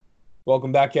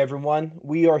Welcome back, everyone.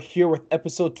 We are here with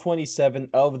episode 27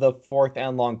 of the Fourth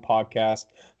and Long podcast.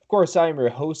 Of course, I am your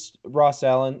host, Ross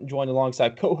Allen, joined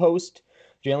alongside co-host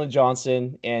Jalen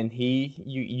Johnson, and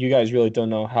you guys really don't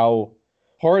know how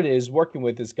hard it is working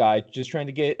with this guy, just trying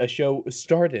to get a show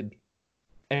started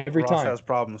every Ross time. has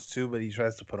problems too, but he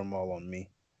tries to put them all on me.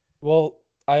 Well,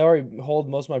 I already hold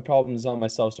most of my problems on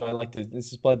myself, so I like to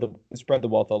spread the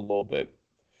wealth a little bit.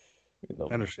 You know,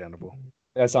 Understandable.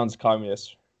 that sounds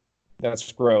communist.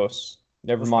 That's gross.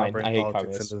 Never Let's not mind. bring I hate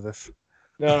politics communists. into this.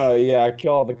 No, yeah,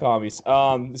 kill all the commies.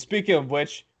 Speaking of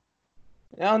which,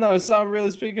 I don't know, it's not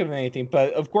really speaking of anything,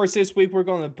 but of course this week we're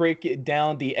going to break it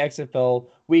down the XFL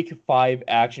Week 5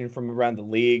 action from around the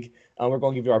league. We're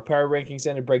going to give you our power rankings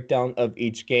and a breakdown of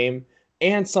each game,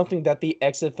 and something that the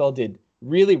XFL did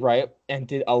really right and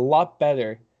did a lot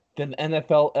better than the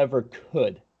NFL ever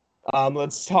could.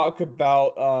 Let's talk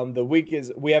about the week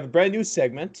is we have a brand new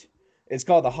segment. It's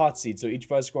called the hot seat. So each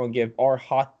of us are going to give our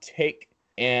hot take,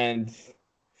 and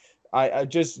I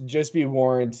just be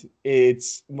warned.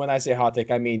 It's when I say hot take,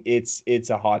 I mean it's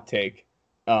a hot take,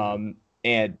 and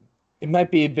it might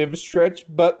be a bit of a stretch,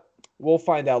 but we'll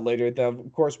find out later. Then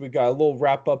of course we got a little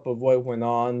wrap up of what went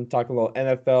on, talking about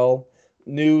NFL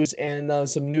news and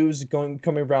some news coming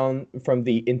around from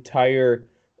the entire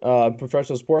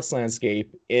professional sports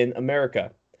landscape in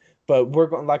America. But we're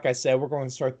going, like I said, we're going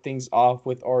to start things off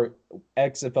with our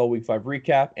XFL Week 5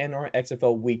 recap and our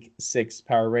XFL Week 6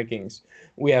 power rankings.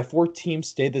 We have 4 teams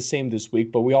stayed the same this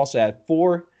week, but we also had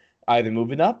 4 either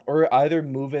moving up or either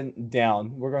moving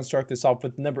down. We're going to start this off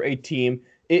with the number 8 team.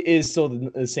 It is still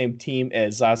the same team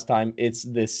as last time. It's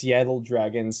the Seattle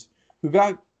Dragons, who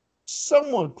got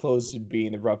somewhat close to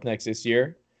being the Roughnecks this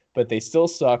year, but they still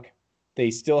suck.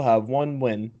 They still have 1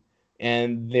 win,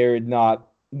 and they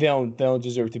don't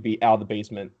deserve to be out of the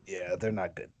basement. Yeah, they're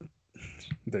not good.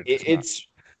 They're It, just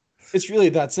not. it's really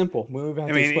that simple. We don't have I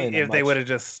to mean, explain that if they would much. have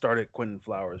just started Quentin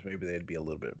Flowers, maybe they'd be a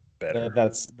little bit better.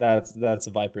 That's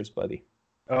the Vipers, buddy.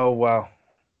 Oh wow,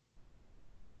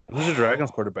 who's the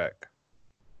Dragons quarterback?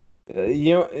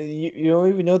 You don't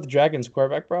even know the Dragons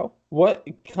quarterback, bro. What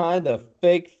kind of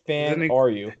fake Isn't fan he? are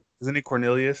you? Isn't he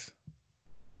Cornelius?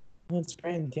 Well, it's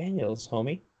Brandon Daniels,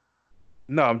 homie.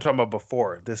 No, I'm talking about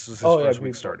before. This was his Oh yeah, first week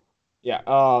people. starting. Yeah.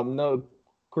 No,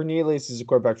 Cornelius is a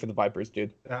quarterback for the Vipers,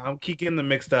 dude. I'm keeping them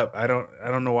mixed up. I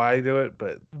don't know why I do it,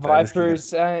 but I just keep. Vipers,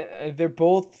 they're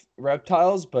both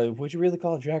reptiles, but would you really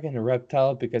call a dragon a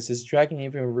reptile? Because is dragon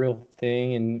even a real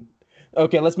thing? And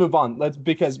okay, let's move on.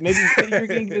 Because maybe you're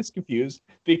getting this confused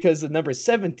because the number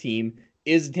 7 team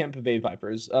is the Tampa Bay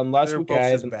Vipers. Last They're week I both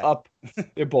had just them bad. up.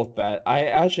 They're both bad. I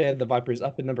actually had the Vipers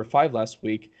up at number 5 last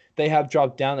week. They have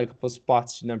dropped down a couple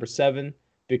spots to number 7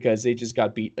 because they just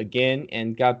got beat again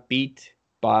and got beat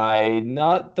by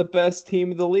not the best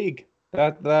team of the league.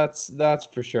 That's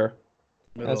for sure.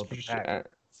 Middle That's of for the sure. pack.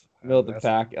 Middle of the That's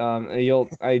pack.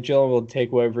 Jalen will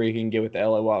take whatever he can get with the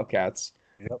LA Wildcats.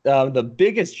 yep. The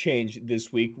biggest change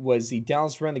this week was the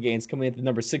Dallas Renegades coming in at the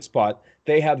number 6 spot.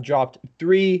 They have dropped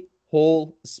 3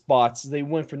 whole spots. They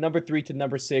went from number 3 to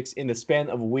number 6 in the span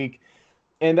of a week,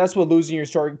 and that's what losing your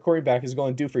starting quarterback is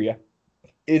going to do for you.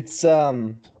 It's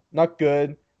not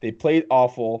good. They played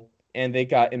awful, and they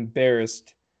got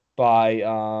embarrassed by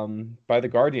the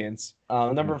Guardians.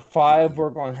 Number 5, we're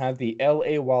going to have the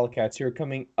LA Wildcats here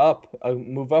coming up,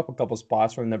 move up a couple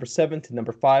spots from number 7 to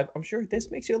number 5. I'm sure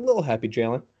this makes you a little happy,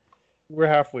 Jalen. We're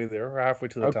halfway there. We're halfway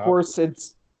to the Of top. course,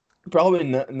 it's probably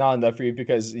not enough for you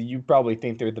because you probably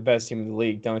think they're the best team in the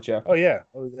league, don't you? Oh yeah.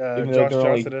 Even though Josh they're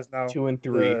only Johnson is now 2-3.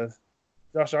 the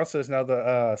Josh Johnson is now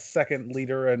the second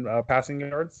leader in passing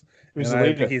yards, Who's and the I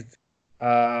think leader?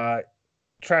 he's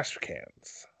trash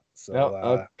cans. So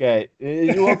No, okay.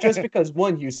 Well, just because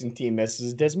one Houston team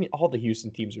misses doesn't mean all the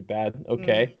Houston teams are bad.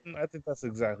 Okay, I think that's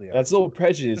exactly that's a little accurate.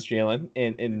 prejudice, Jalen,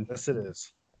 and Yes, it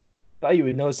is. thought you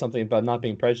would know something about not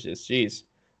being prejudiced. Jeez.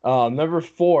 Number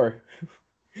 4,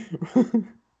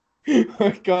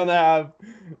 we're gonna have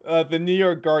the New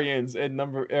York Guardians at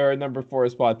number 4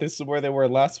 spot. This is where they were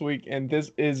last week, and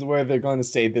this is where they're going to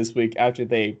stay this week after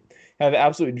they have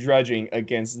absolute dredging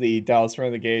against the Dallas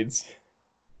Renegades.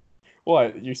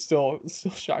 What? You're still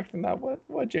shocked from that?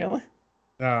 What, Jalen?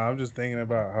 No, I'm just thinking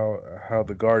about how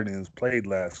the Guardians played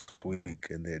last week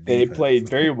and their They defense. played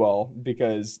very well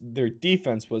because their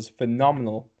defense was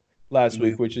phenomenal last We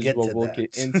week, which is get what to we'll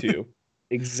get that. into.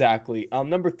 Exactly.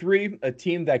 Number 3, a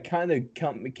team that kind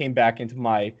of came back into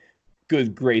my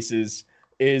good graces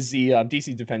is the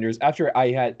DC Defenders. After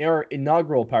I had our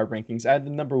inaugural power rankings, I had the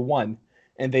number 1,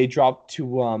 and they dropped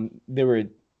to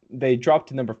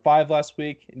number 5 last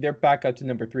week. They're back up to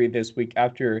number 3 this week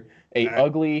after a I,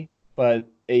 ugly but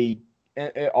a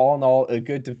all in all, a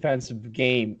good defensive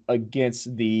game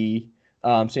against the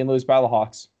St. Louis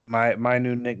Battlehawks. My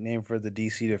new nickname for the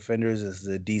DC Defenders is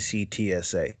the DC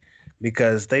TSA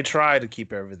because they try to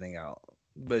keep everything out,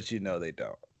 but they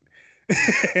don't.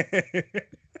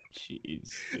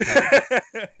 Jeez.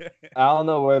 I don't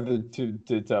know whether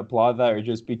to applaud that or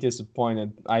just be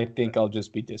disappointed. I think I'll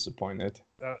just be disappointed.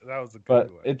 That was a good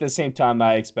But one. at the same time,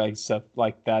 I expect stuff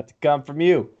like that to come from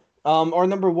you. Our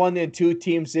number 1 and 2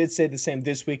 teams did say the same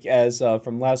this week as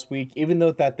from last week, even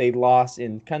though that they lost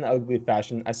in kind of ugly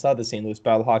fashion. I saw the St. Louis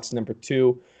Battlehawks number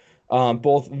 2.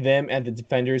 Both them and the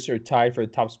Defenders are tied for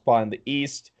the top spot in the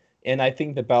East. And I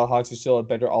think the Battlehawks are still a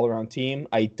better all-around team.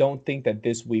 I don't think that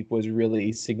this week was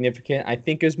really significant. I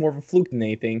think it was more of a fluke than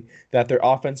anything that their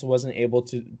offense wasn't able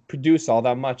to produce all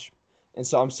that much. And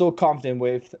so I'm still confident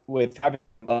with having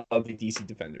of the DC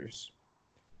Defenders.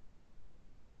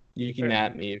 You can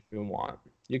at me if you want.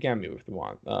 You can at me if you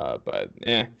want. But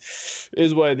it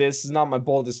is what it is. It's not my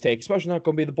boldest take, especially not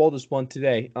going to be the boldest one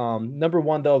today. Number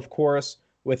 1, though, of course,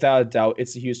 without a doubt,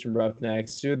 it's the Houston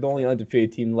Roughnecks. They're the only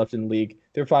undefeated team left in the league.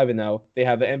 They're 5-0. They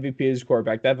have an MVP as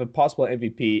quarterback. They have a possible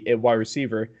MVP at wide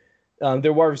receiver.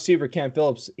 Their wide receiver, Cam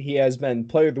Phillips, he has been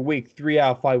player of the week 3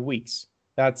 out of 5 weeks.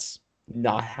 That's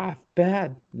not half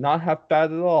bad. Not half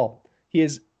bad at all. He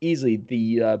is easily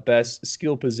the best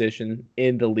skill position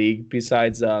in the league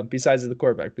besides the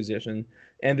quarterback position.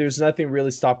 And there's nothing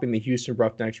really stopping the Houston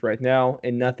Roughnecks right now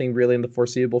and nothing really in the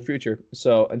foreseeable future.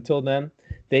 So until then,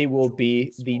 they will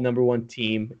be the number 1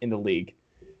 team in the league.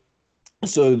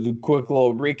 So the quick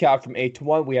little recap from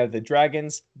 8-1, we have the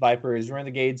Dragons, Vipers,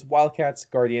 Renegades, Wildcats,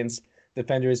 Guardians,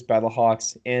 Defenders,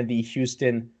 Battlehawks, and the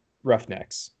Houston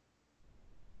Roughnecks.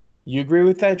 You agree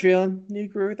with that, Jalen? You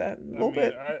agree with that a little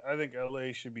bit? I think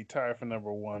LA should be tied for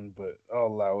number 1, but I'll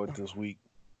allow it this week.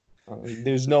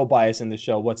 There's no bias in the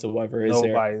show whatsoever, is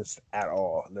there? No bias at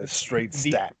all. That's straight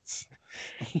stats.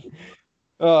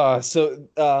 So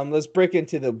let's break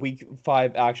into the week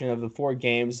 5 action of the 4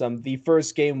 games. The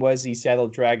first game was the Seattle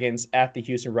Dragons at the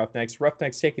Houston Roughnecks.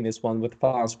 Roughnecks taking this one with a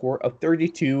final score of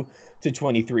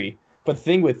 32-23. But the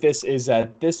thing with this is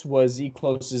that this was the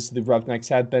closest the Roughnecks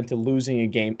had been to losing a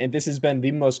game. And this has been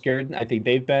the most scared I think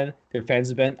they've been, their fans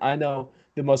have been. I know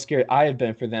the most scared I have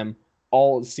been for them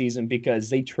all season because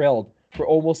they trailed for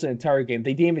almost an entire game.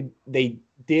 They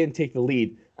didn't take the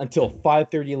lead until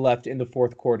 5:30 left in the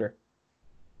fourth quarter.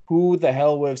 Who the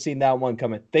hell would have seen that one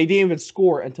coming? They didn't even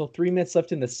score until 3 minutes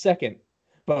left in the second.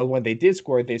 But when they did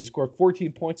score, they scored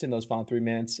 14 points in those final 3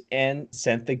 minutes and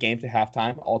sent the game to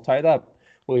halftime all tied up,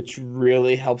 which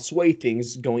really helped sway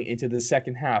things going into the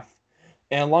second half.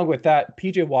 And along with that,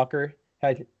 PJ Walker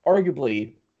had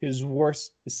arguably his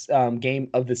worst game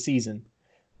of the season.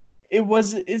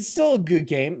 It's still a good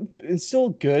game. It's still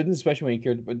good, especially when you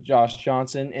care about Josh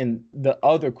Johnson and the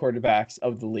other quarterbacks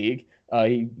of the league.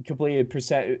 He completed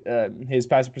his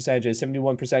passing percentage at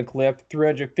 71% clip,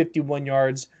 351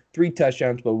 yards, 3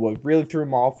 touchdowns. But what really threw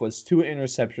him off was 2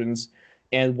 interceptions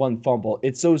and 1 fumble.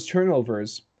 It's those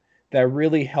turnovers that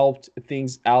really helped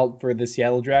things out for the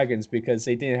Seattle Dragons because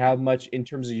they didn't have much in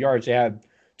terms of yards. They had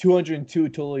 202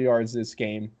 total yards this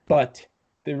game. But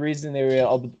the reason they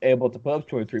were able to put up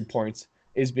 23 points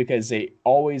is because they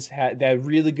always had that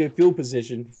really good field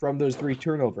position from those 3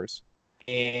 turnovers.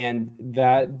 And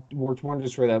that worked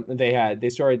wonders for them. They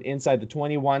started inside the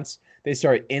 20 once. They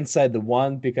started inside the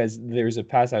 1 because there's a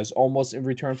pass that was almost in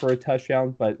return for a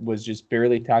touchdown, but was just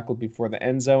barely tackled before the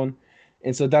end zone.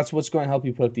 And so that's what's going to help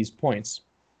you put up these points.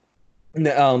 And,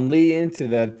 leading into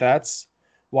that, that's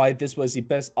why this was the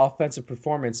best offensive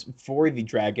performance for the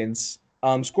Dragons,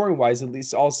 scoring-wise, at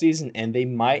least all season. And they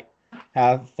might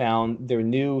have found their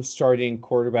new starting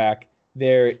quarterback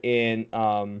there in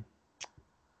Daniels,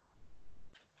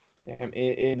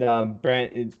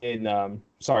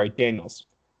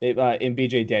 in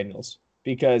BJ Daniels,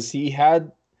 because he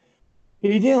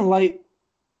didn't light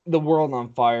the world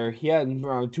on fire. He had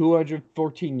around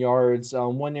 214 yards,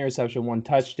 1 interception, 1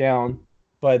 touchdown,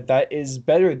 but that is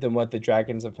better than what the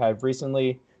Dragons have had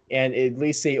recently. And at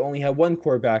least they only had 1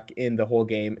 quarterback in the whole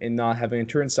game and not having a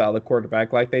turnstile at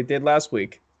quarterback like they did last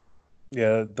week.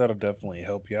 Yeah, that'll definitely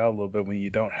help you out a little bit when you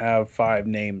don't have 5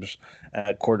 names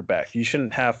at quarterback. You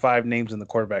shouldn't have 5 names in the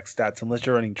quarterback stats unless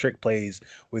you're running trick plays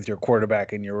with your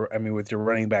quarterback and with your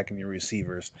running back and your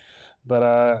receivers.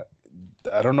 But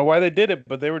I don't know why they did it,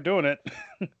 but they were doing it.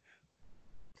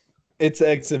 It's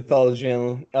XFL,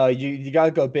 Jalen. You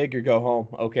gotta go big or go home,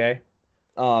 okay?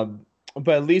 But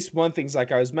at least one thing's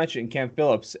like I was mentioning, Cam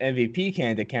Phillips, MVP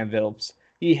candidate Cam Phillips.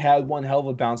 He had one hell of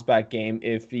a bounce back game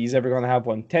if he's ever going to have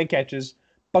one. 10 catches,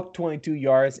 buck 22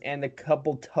 yards, and a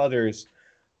couple tutters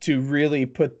to really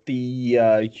put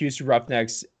the Houston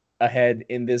Roughnecks ahead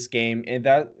in this game, and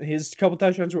that his couple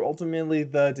touchdowns were ultimately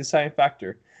the deciding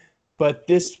factor. But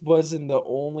this wasn't the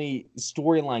only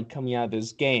storyline coming out of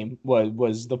this game.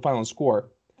 Was the final score?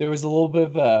 There was a little bit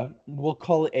of a, we'll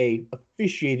call it a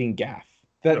officiating gaffe.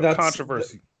 That's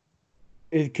Controversy.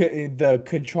 the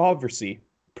controversy.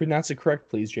 Pronounce it correct,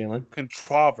 please, Jalen.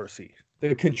 Controversy.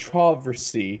 The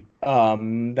controversy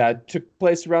that took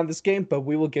place around this game, but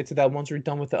we will get to that once we're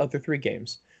done with the other three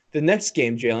games. The next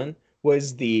game, Jalen,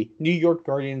 was the New York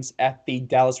Guardians at the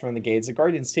Dallas Renegades. The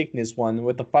Guardians taking this one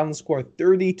with the final score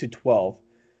 30-12.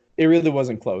 It really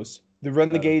wasn't close. The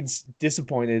Renegades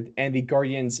disappointed, and the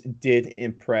Guardians did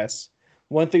impress.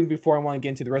 One thing before I want to get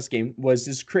into the rest of the game was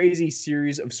this crazy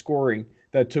series of scoring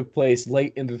that took place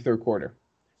late in the third quarter.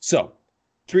 So,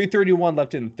 3:31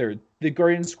 left in the third. The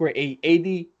Guardians score a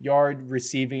 80-yard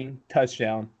receiving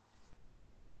touchdown.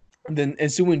 And then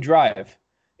ensuing drive,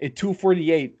 at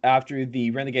 2:48 after the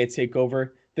Renegades take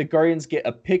over, the Guardians get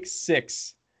a pick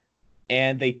six,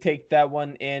 and they take that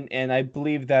one in, and I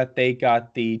believe that they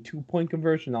got the 2-point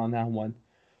conversion on that one.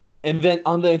 And then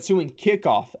on the ensuing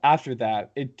kickoff after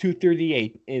that, at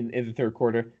 2:38 in the third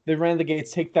quarter, the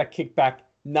Renegades take that kick back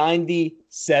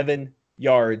 97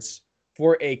 yards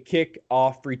for a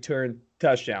kick-off return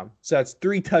touchdown. So that's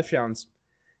 3 touchdowns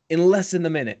in less than a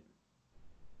minute.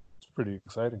 It's pretty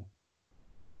exciting.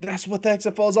 That's what the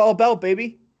XFL is all about,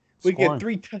 baby. We Scoring. get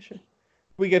 3 touchdowns.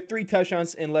 We get 3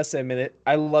 touchdowns in less than a minute.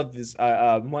 I love this.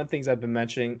 One of the things I've been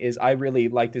mentioning is I really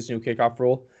like this new kickoff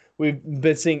rule. We've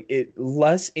been seeing it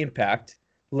less impact,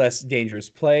 less dangerous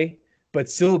play, but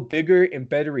still bigger and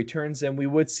better returns than we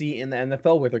would see in the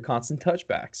NFL with their constant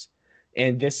touchbacks.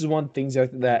 And this is one of the things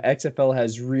that XFL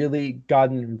has really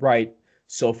gotten right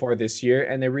so far this year,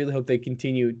 and I really hope they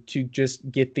continue to just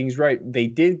get things right. They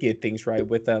did get things right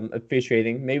with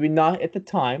officiating, maybe not at the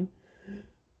time,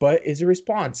 but as a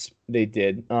response, they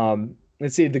did.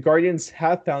 Let's see, the Guardians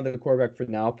have found a quarterback for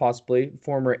now, possibly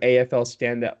former AAF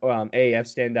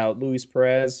standout Luis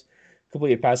Perez.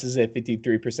 Completed passes at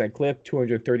 53% clip,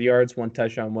 230 yards, 1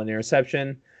 touchdown, 1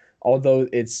 interception. Although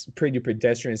it's pretty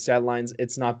pedestrian stat lines,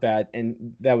 it's not bad,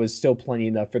 and that was still plenty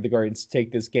enough for the Guardians to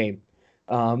take this game.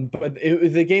 But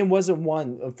the game wasn't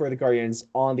won for the Guardians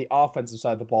on the offensive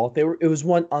side of the ball. It was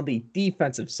won on the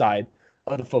defensive side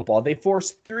of the football. They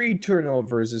forced 3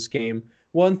 turnovers this game,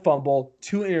 1 fumble,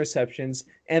 2 interceptions,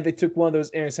 and they took one of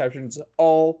those interceptions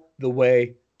all the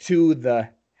way to the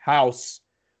house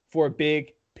for a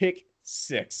big pick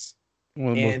 6. One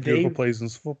of the most beautiful plays in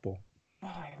football. Oh,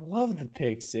 I love the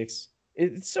pick 6.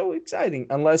 It's so exciting,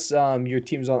 unless your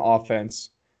team's on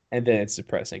offense, and then it's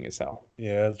depressing as hell.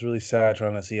 Yeah, it's really sad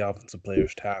trying to see offensive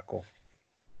players tackle.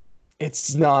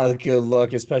 It's not a good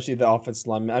look, especially the offensive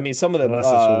linemen. I mean, some of the Unless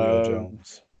it's Julio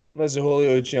Jones. Unless it's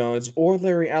Julio Jones or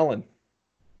Larry Allen.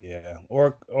 Yeah,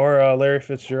 or Larry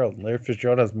Fitzgerald. Larry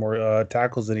Fitzgerald has more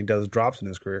tackles than he does drops in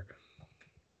his career.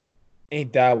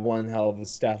 Ain't that one hell of a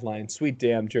stat line? Sweet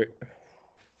damn, Jalen.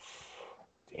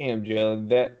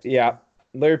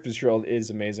 Larry Fitzgerald is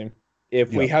amazing.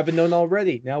 If we haven't known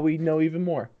already, now we know even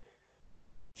more.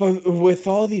 But with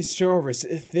all these turnovers,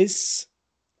 this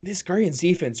Guardians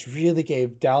defense really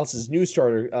gave Dallas's new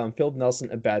starter, Phil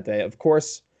Nelson, a bad day. Of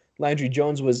course, Landry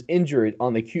Jones was injured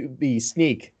on the QB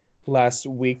sneak last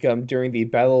week during the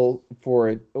battle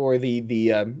for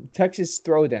the Texas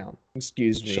Throwdown.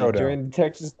 Excuse me. Showdown. During the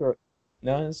Texas Throw.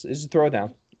 No, it's a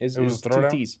Throwdown. It was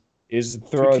Throwdown? 2 T's. It's a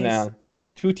Throwdown.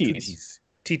 2 T's.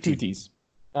 2 T's.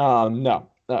 No.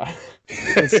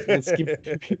 Let's keep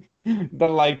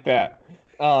don't like that.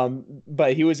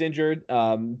 But he was injured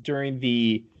during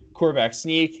the quarterback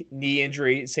sneak, knee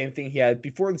injury, same thing he had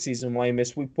before the season when he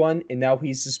missed week 1, and now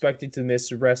he's suspected to miss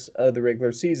the rest of the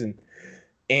regular season.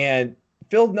 And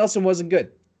Phil Nelson wasn't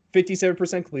good. 57%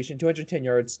 completion, 210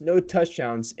 yards, no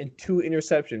touchdowns, and 2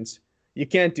 interceptions. You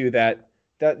can't do that.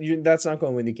 That's not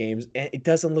going to win the games. And it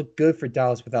doesn't look good for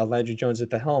Dallas without Landry Jones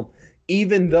at the helm,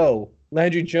 even though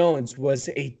Landry Jones was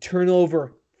a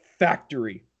turnover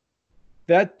factory.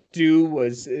 That dude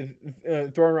was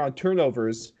throwing around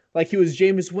turnovers like he was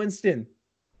Jameis Winston.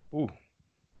 Ooh.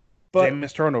 But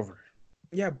Jameis turnover.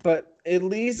 Yeah, but at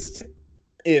least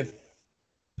if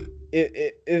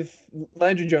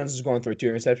Landry Jones is going through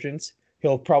 2 interceptions,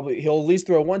 he'll at least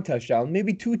throw 1 touchdown,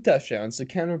 maybe 2 touchdowns to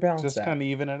counterbalance Just that. kind of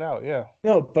even it out, yeah.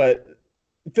 No, but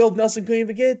Phil Nelson couldn't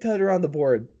even get a touchdown on the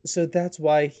board. So that's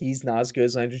why he's not as good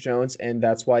as Landry Jones, and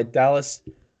that's why Dallas,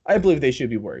 I believe they should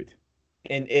be worried.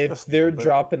 And if their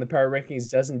drop in the power rankings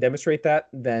doesn't demonstrate that,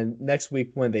 then next week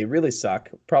when they really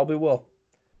suck, probably will.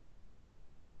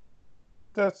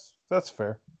 That's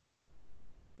fair.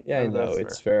 Yeah, I know That's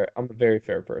it's fair. fair. I'm a very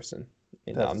fair person.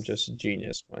 I'm That's just a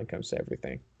genius when it comes to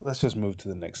everything. Let's just move to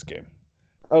the next game.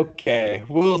 Okay,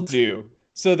 will do.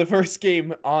 So the first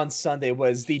game on Sunday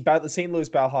was the St. Louis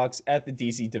Battlehawks at the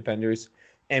DC Defenders.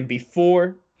 And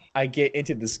before I get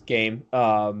into this game,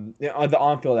 on the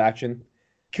on-field action,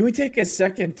 can we take a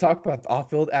second to talk about the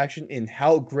off-field action and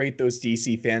how great those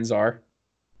DC fans are?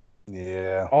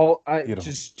 Yeah, All I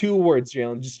beautiful. just 2 words,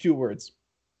 Jalen, just 2 words.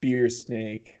 Beer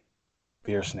snake.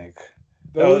 Beer snake.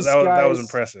 Those That was guys.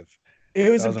 impressive. It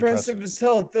was That was impressive impressive. as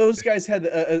hell. Those guys had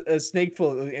a snake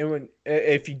full. And when,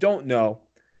 if you don't know,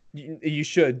 you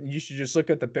should just look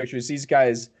at the pictures. These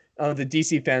guys, the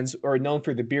DC fans, are known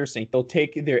for the beer snake. They'll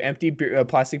take their empty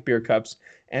plastic beer cups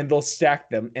and they'll stack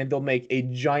them and they'll make a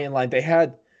giant line. They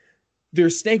had their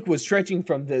snake was stretching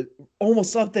from the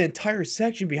almost up the entire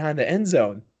section behind the end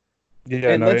zone.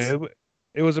 Yeah, And no, let's,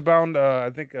 it was about I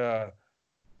think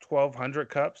 1,200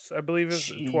 cups, I believe is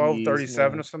jeez,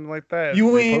 1237 or man, something like that.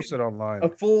 you They ain't posted online. a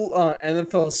full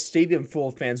NFL stadium full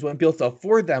of fans wouldn't be able to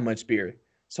afford that much beer.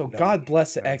 So No, God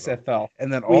bless the not at all. XFL.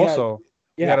 And then We had, also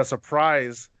we had yeah, a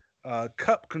surprise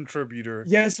cup contributor,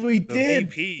 yes, we the did.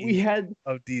 We VP had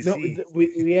of no, DC.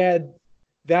 we had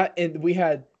that, and we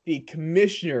had the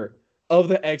commissioner of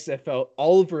the XFL,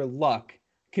 Oliver Luck, Yep.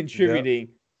 contributing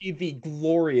to the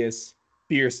glorious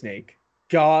beer snake.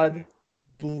 God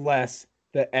bless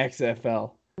the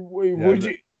XFL. Yeah, Would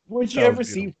you that was ever beautiful.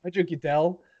 see Roger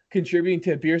Goodell contributing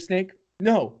to a beer snake?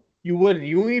 No, you wouldn't.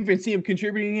 You wouldn't even see him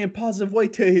contributing in a positive way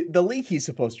to the league he's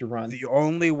supposed to run. The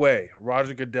only way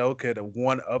Roger Goodell could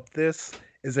one up this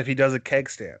is if he does a keg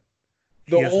stand.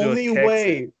 The He has to do a only keg stand.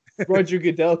 way Roger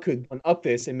Goodell could one up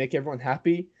this and make everyone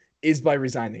happy is by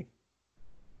resigning.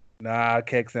 Nah,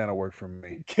 keg stand will work for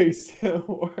me. Case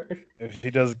work. If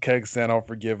he does a keg stand, I'll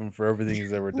forgive him for everything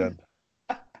he's ever done.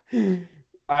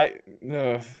 I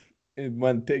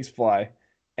when pigs fly,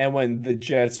 and when the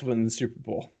Jets win the Super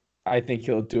Bowl, I think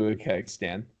he'll do a keg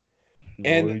stand. No,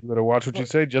 And you better watch what you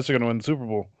say. Jets are gonna win the Super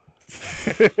Bowl.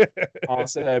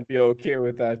 honestly, I'd be okay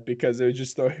with that because it would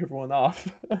just throw everyone off.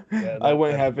 Yeah, I that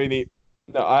wouldn't that'd have be any.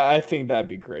 No, I think that'd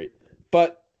be great.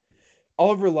 But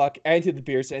Oliver Luck added to the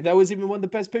beer stand. That was even one of the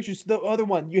best pictures. The other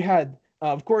one you had,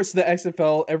 of course, the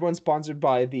XFL. Everyone's sponsored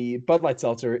by the Bud Light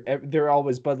Seltzer. They're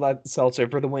always Bud Light Seltzer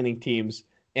for the winning teams,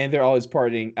 and they're always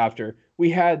partying after. We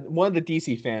had one of the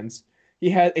DC fans. He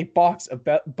had a box of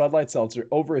Bud Light Seltzer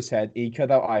over his head. And he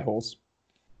cut out eye holes.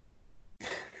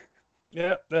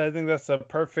 Yeah, I think that's a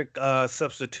perfect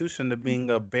substitution to being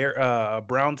a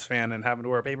Browns fan and having to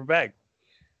wear a paper bag.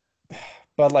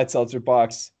 Bud Light Seltzer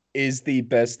box is the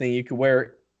best thing you could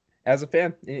wear as a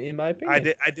fan, in my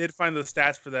opinion. I did find the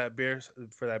stats for that beer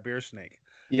snake.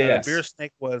 The beer Yes.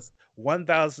 snake was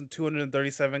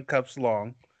 1,237 cups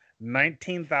long,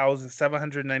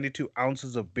 19,792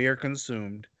 ounces of beer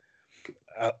consumed.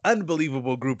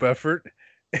 Unbelievable group effort.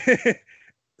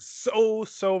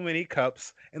 So many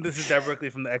cups, and this is directly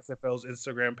from the XFL's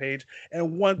Instagram page.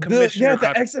 And one commissioner The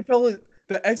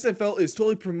XFL is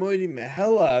totally promoting the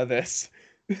hell out of this.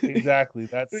 exactly.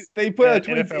 That's They put a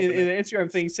tweet NFL in an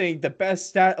Instagram thing saying the best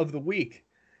stat of the week.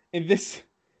 And this,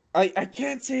 I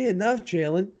can't say enough,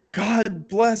 Jalen. God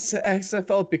bless the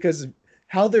XFL because of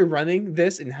how they're running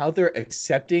this and how they're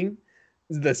accepting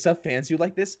the stuff fans do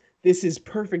like this. This is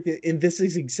perfect. And this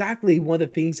is exactly one of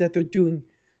the things that they're doing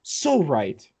so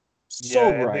right. So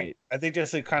Yeah, right. I think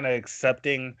just like kind of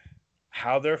accepting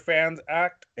how their fans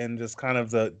act and just kind of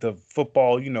the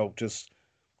football, just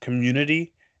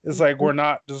community. It's like we're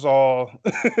not just all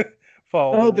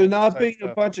follow the No, they're rules not type being a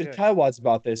stuff. bunch of Yeah, tighwads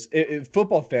about this.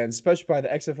 Football fans, especially by the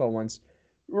XFL ones,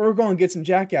 we're going to get some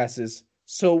jackasses.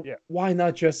 So yeah, why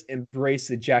not just embrace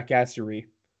the jackassery?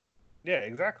 yeah,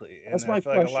 exactly. And That's I my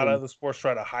feel like a lot of question. other sports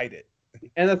try to hide it.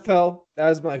 NFL, that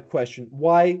is my question.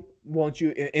 Why won't you?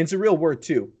 And it's a real word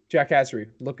too. Jackassery.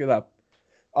 Look it up.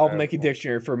 I'll make a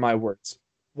dictionary for my words.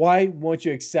 Why won't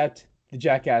you accept the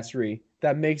jackassery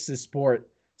that makes the sport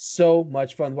so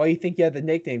much fun? Why do you think you have the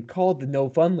nickname called the No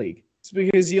Fun League? It's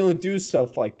because you don't do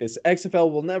stuff like this. XFL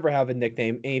will never have a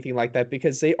nickname, anything like that,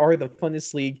 because they are the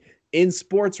funnest league in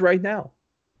sports right now.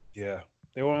 Yeah,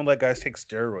 they won't let guys take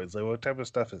steroids. Like, what type of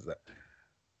stuff is that?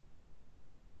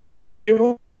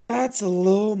 That's a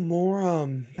little more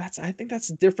that's I think that's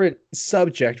a different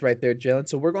subject right there, Jalen.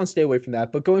 So we're gonna stay away from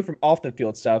that. But going from off the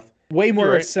field stuff, way You're more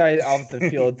right. excited off the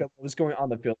field than what was going on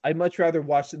the field. I'd much rather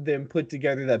watch them put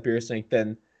together that beer snake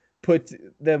than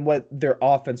what their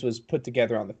offense was put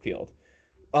together on the field.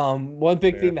 One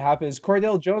big Yeah, thing that happened is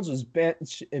Cordell Jones was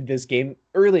benched in this game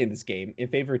early in this game in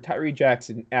favor of Tyree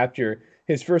Jackson after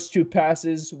his first two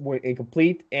passes were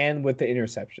incomplete and with the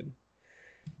interception.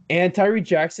 And Tyree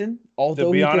Jackson, To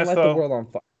although be he didn't honest, light the though, world on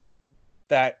fire.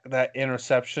 that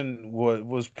interception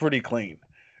was pretty clean.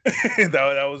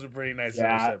 that was a pretty nice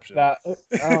Yeah, interception. that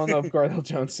I don't know if Gardell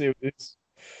Jones knew this.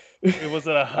 It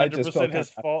wasn't I just felt 100% kind his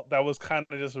of. fault. That was kind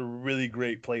of just a really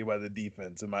great play by the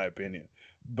defense, in my opinion.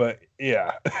 But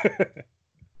yeah,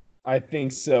 I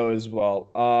think so as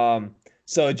well.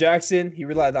 So Jackson, he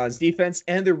relied on his defense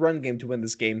and their run game to win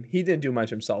this game. He didn't do much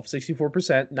himself.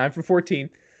 64%, 9 for 14,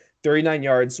 39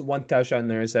 yards, one touchdown,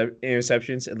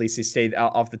 interceptions. At least he stayed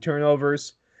out off the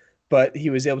turnovers, but he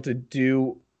was able to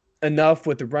do enough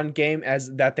with the run game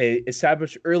as that they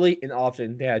established early and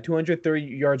often. They had 230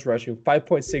 yards rushing,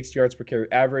 5.6 yards per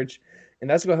carry average, and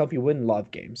that's going to help you win a lot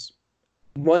of games.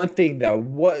 One thing that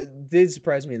what did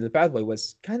surprise me in the bad way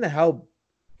was kind of how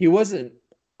he wasn't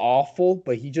awful,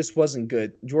 but he just wasn't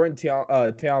good. Jordan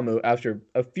Ta'amu, after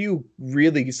a few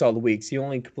really solid weeks, he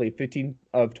only completed 15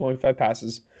 of 25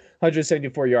 passes,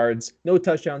 174 yards, no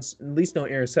touchdowns, at least no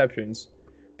interceptions.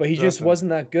 But he just Justin. wasn't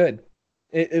that good.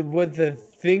 What the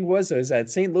thing was is that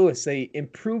St. Louis, they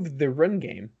improved the run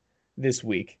game this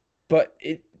week, but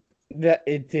it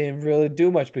didn't really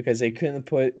do much because they couldn't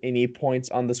put any points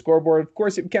on the scoreboard. Of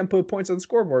course, if you can't put points on the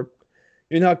scoreboard,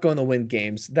 you're not going to win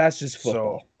games. That's just So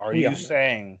football. are We you all know.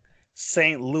 saying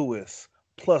St. Louis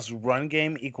plus run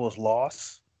game equals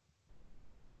loss?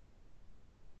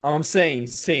 I'm saying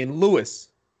St.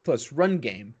 Louis plus run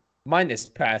game minus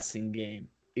passing game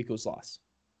equals loss.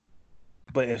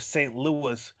 But if St.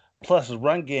 Louis plus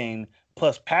run game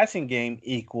plus passing game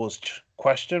equals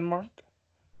question mark?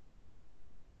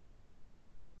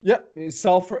 Yep,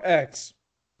 solve for X.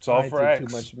 It's all I for did too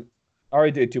X. much. I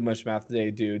already did too much math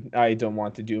today, dude. I don't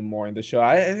want to do more in the show.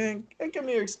 I think I can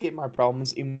maybe escape my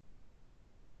problems. Even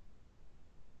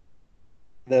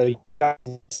the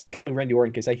Randy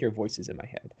Orton, because I hear voices in my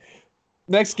head.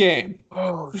 Next game.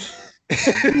 Oh, I'm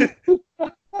just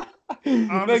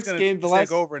Next gonna game. The take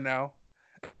last. over now.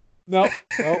 No,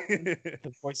 no.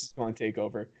 The voice is going to take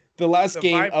over. The last The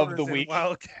game of Vipers the and week.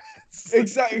 Wildcats.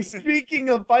 Exactly. Speaking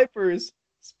of Vipers,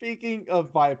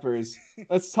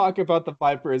 let's talk about the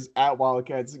Vipers at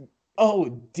Wildcats. Oh,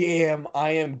 damn.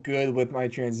 I am good with my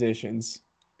transitions.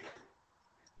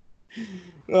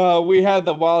 We had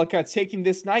the Wildcats taking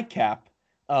this nightcap.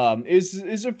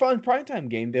 Is a fun primetime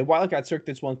game. The Wildcats took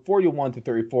this one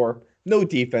 41-34. No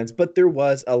defense, but there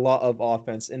was a lot of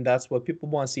offense, and that's what people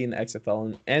want to see in the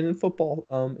XFL and in football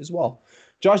as well.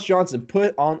 Josh Johnson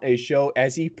put on a show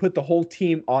as he put the whole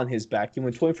team on his back. He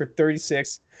went 20 for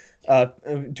 36,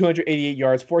 288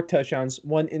 yards, 4 touchdowns,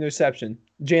 1 interception.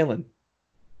 Jalen,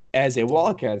 as a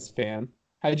Wildcats fan,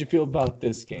 how did you feel about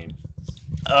this game?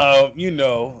 You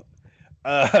know,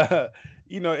 uh,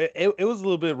 it was a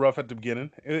little bit rough at the beginning.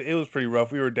 It was pretty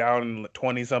rough. We were down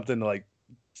 20 something to like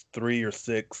 3 or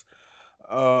 6.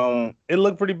 It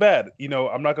looked pretty bad.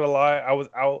 I'm not gonna lie. I was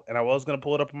out and I was gonna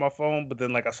pull it up on my phone, but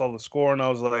then like I saw the score and I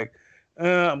was like,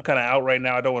 I'm kind of out right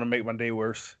now. I don't want to make my day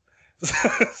worse,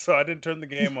 so I didn't turn the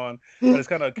game on. I just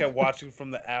kind of kept watching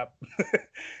from the app.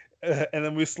 And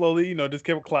then we slowly, just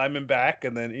kept climbing back.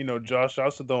 And then, Josh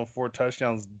Johnson throwing 4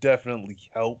 touchdowns definitely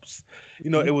helps.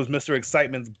 It was Mr.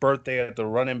 Excitement's birthday at the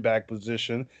running back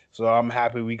position. So I'm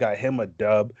happy we got him a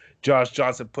dub. Josh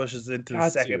Johnson pushes into the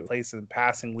second place in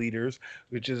passing leaders,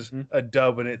 which is a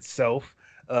dub in itself.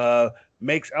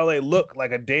 Makes LA look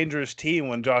like a dangerous team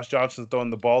when Josh Johnson's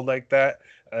throwing the ball like that.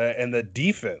 And the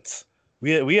defense, we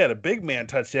had a big man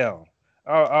touchdown.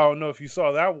 I don't know if you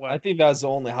saw that one. I think that was the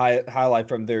only highlight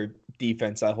from their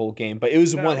defense that whole game, but it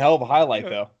was one hell of a highlight,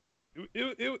 though.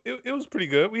 It was pretty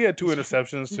good. We had 2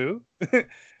 interceptions, too.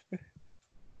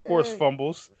 Forced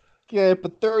fumbles. Yeah,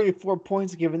 but 34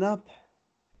 points given up.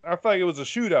 I feel like it was a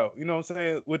shootout. You know what I'm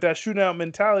saying? With that shootout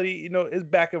mentality, it's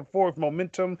back and forth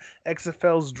momentum.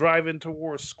 XFL's driving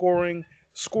towards scoring.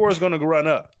 Score is going to run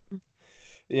up.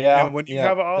 Yeah, and when you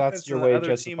have an offense, that's your way of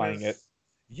justifying it.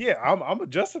 Yeah, I'm gonna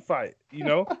justify it,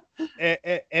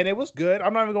 and it was good.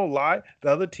 I'm not even gonna lie. The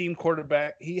other team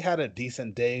quarterback, he had a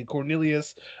decent day.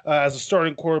 Cornelius, as a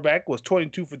starting quarterback, was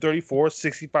 22 for 34,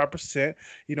 65%.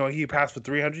 He passed for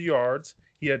 300 yards.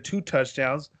 He had 2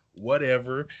 touchdowns.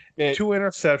 Whatever, 2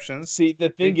 interceptions. See, the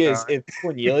thing is, if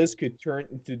Cornelius could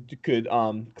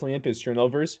clean up his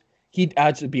turnovers, he'd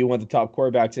actually be one of the top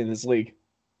quarterbacks in this league.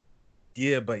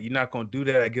 Yeah, but you're not going to do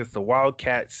that against the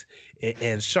Wildcats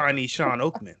and shiny Sean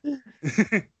Oakman.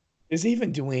 Is he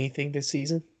even doing anything this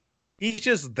season? He's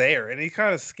just there, and he's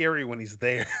kind of scary when he's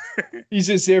there. He's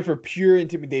just there for pure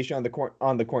intimidation on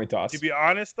the coin toss. To be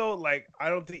honest, though, like I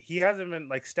don't think he hasn't been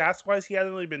like stats-wise, he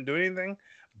hasn't really been doing anything.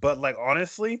 But like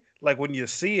honestly, like when you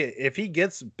see it, if he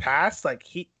gets past,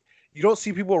 like you don't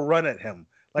see people run at him.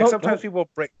 Like sometimes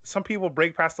some people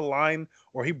break past the line,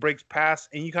 or he breaks past,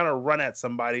 and you kind of run at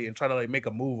somebody and try to like make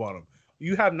a move on him.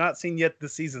 You have not seen yet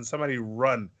this season somebody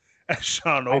run at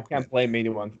Sean I Oakman. can't blame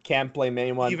anyone. Can't blame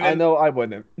anyone. I Even know I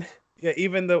wouldn't. yeah,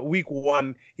 even the week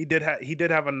one, he did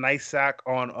have a nice sack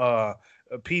on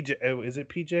PJ. Is it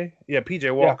PJ? Yeah, PJ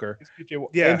Yeah, Walker. it's PJ,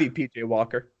 Yeah, MVP PJ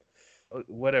Walker.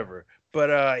 whatever.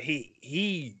 But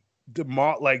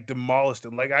demolished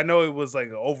him. Like I know it was like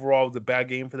overall the bad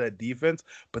game for that defense,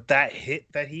 but that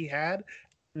hit that he had,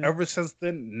 ever since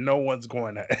then, no one's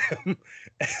going at him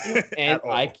And at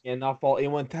all. I cannot fault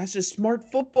anyone. That's just smart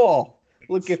football.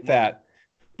 Look at Smart. that.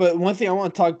 But one thing I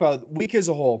want to talk about, week as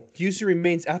a whole, Houston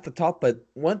remains at the top. But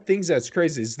one thing that's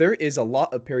crazy is there is a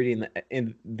lot of parity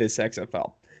in this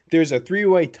XFL. There's a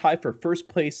three-way tie for first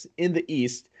place in the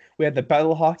East. We have the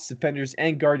Battlehawks, Defenders,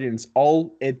 and Guardians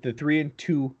all at the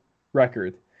 3-2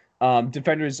 record.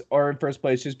 Defenders are in first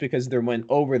place just because they're win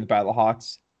over the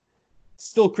Battlehawks.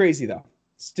 Still crazy though.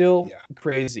 Still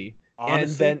crazy.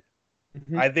 Honestly, And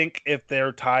then I think if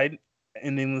they're tied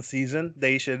ending the season,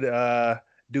 they should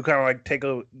do kind of like take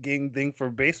a game thing for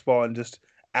baseball and just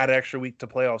add an extra week to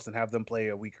playoffs and have them play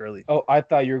a week early. oh, I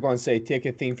thought you were going to say take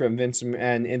a thing from Vince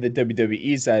McMahon in the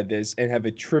WWE side of this and have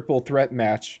a triple threat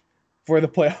match for the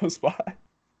playoff spot.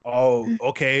 Oh,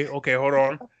 okay, hold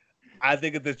on. I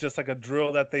think it's just like a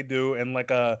drill that they do in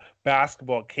like a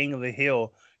basketball King of the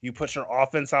Hill. You put your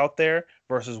offense out there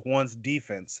versus one's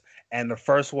defense, and the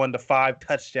first 1 to 5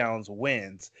 touchdowns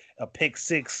wins. A pick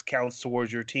six counts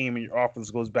towards your team, and your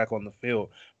offense goes back on the field.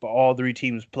 But all three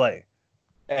teams play.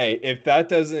 Hey, if that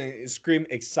doesn't scream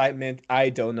excitement, I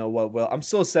don't know what will. I'm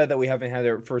still sad that we haven't had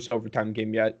our first overtime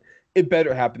game yet. It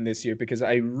better happen this year because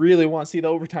I really want to see the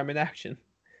overtime in action.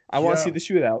 I want to see the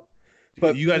shootout.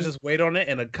 But you guys just wait on it.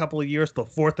 In a couple of years, the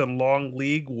fourth and long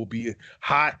league will be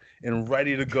hot and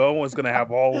ready to go. It's going to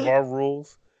have all of our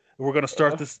rules. We're going to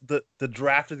start this. The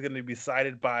draft is going to be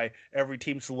decided by every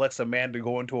team selects a man to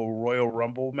go into a Royal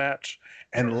Rumble match,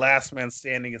 and last man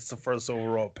standing is the first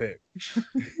overall pick.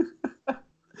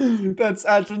 That's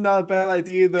actually not a bad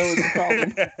idea, though. It's a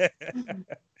problem.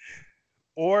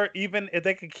 Or even if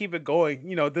they could keep it going,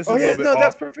 this is Oh a yeah, little bit no, off.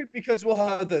 that's perfect because we'll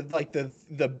have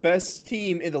the best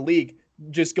team in the league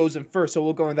just goes in first. So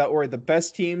we'll go in that order. The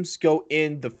best teams go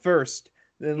in the first.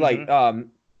 Then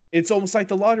it's almost like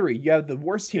the lottery. You have the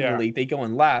worst team in the league, they go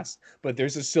in last, but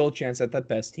there's still a chance that the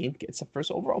best team gets the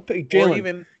first overall pick.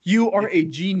 Jalen, you are a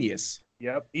genius.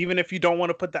 Yep. Even if you don't want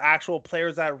to put the actual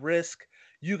players at risk,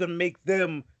 you can make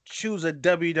them choose a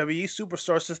WWE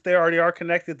superstar since they already are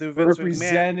connected to Vince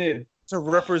McMahon to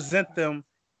represent them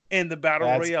in the Battle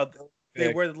Royale.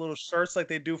 They wear the little shirts like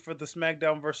they do for the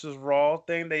SmackDown versus Raw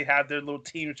thing. They have their little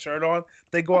team shirt on.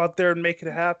 They go out there and make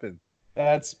it happen.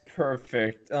 That's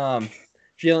perfect.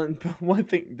 Jalen, one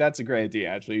thing, that's a great idea,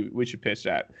 actually. We should pitch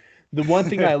that. The one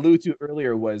thing I alluded to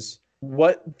earlier was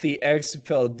what the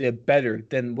XFL did better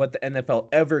than what the NFL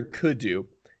ever could do.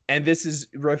 And this is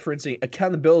referencing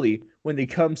accountability when it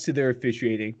comes to their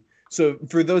officiating. So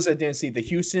for those that didn't see, the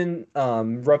Houston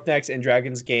Roughnecks and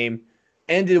Dragons game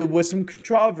ended with some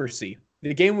controversy.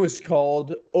 The game was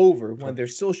called over when there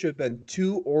still should have been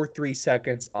 2 or 3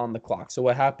 seconds on the clock. So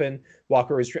what happened?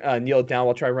 Walker was kneeled down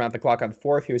while trying to run out the clock on the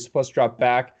fourth. He was supposed to drop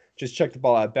back, just check the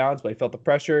ball out of bounds, but he felt the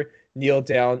pressure, kneeled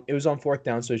down. It was on fourth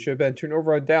down, so it should have been a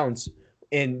turnover on downs.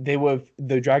 And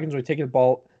the Dragons were taking the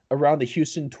ball around the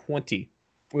Houston 20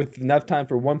 with enough time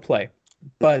for one play.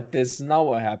 But this is not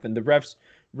what happened. The refs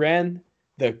ran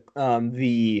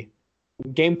the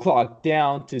game clock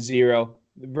down to 0,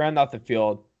 ran off the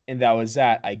field, and that was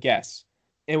that, I guess.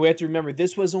 And we have to remember,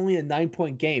 this was only a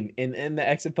 9-point game. And in the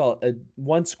XFL, a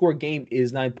one-score game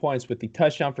is 9 points with the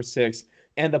touchdown for 6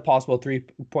 and the possible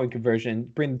 3-point conversion,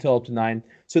 bring the total up to 9.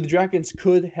 So the Dragons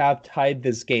could have tied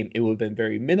this game. It would have been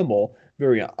very minimal,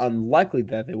 very unlikely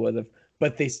that they would have,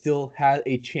 but they still had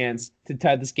a chance to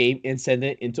tie this game and send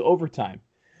it into overtime.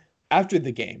 After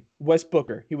the game, Wes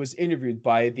Booker, he was interviewed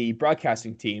by the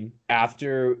broadcasting team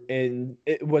after, and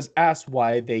it was asked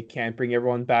why they can't bring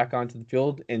everyone back onto the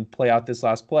field and play out this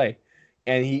last play.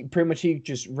 And he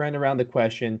just ran around the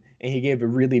question and he gave a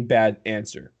really bad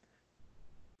answer.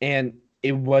 And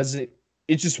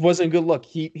it just wasn't a good look.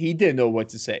 He didn't know what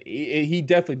to say. He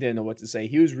definitely didn't know what to say.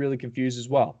 He was really confused as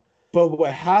well. But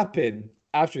what happened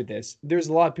after this, there's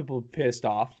a lot of people pissed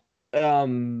off.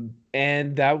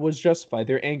 And that was justified.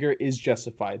 Their anger is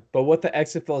justified. But what the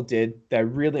XFL did that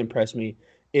really impressed me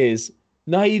is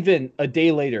not even a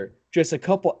day later, just a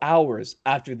couple hours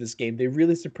after this game, they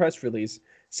released a press release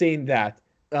saying that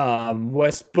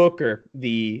Wes Booker,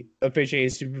 the officiating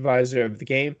supervisor of the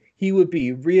game, he would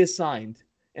be reassigned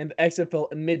and the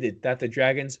XFL admitted that the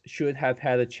Dragons should have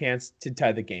had a chance to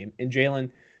tie the game. And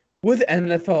Jalen, would the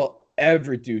NFL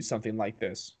ever do something like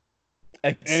this?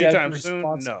 Accept Anytime soon,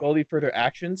 no. responsibility for their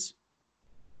actions?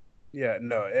 Yeah,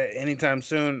 no. Anytime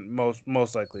soon,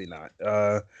 most likely not.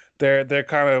 They're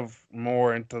kind of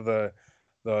more into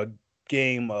the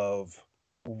game of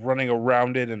running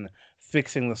around it and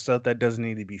fixing the stuff that doesn't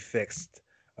need to be fixed.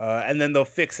 And then they'll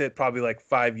fix it probably like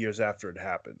 5 years after it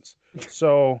happens.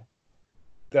 So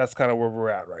that's kind of where we're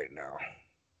at right now.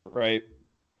 Right.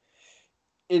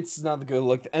 It's not a good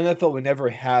look. The NFL would never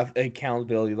have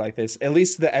accountability like this. At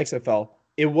least the XFL,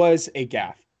 it was a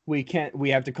gaffe. We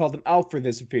have to call them out for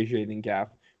this officiating gaffe.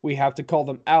 We have to call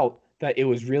them out that it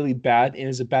was really bad and it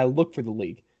was a bad look for the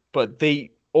league. But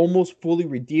they almost fully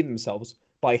redeemed themselves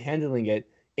by handling it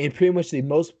in pretty much the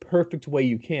most perfect way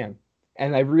you can.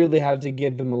 And I really have to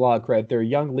give them a lot of credit. They're a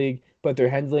young league, but they're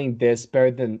handling this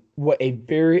better than what a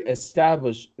very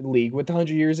established league with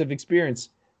 100 years of experience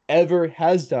ever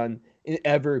has done and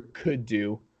ever could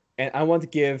do. And I want to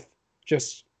give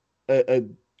just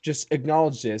just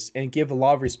acknowledge this and give a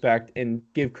lot of respect and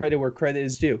give credit where credit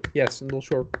is due. Yes, a little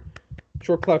short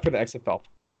clap for the XFL.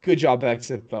 Good job,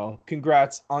 XFL.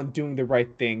 Congrats on doing the right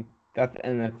thing that the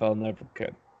NFL never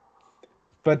could.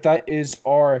 But that is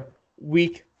our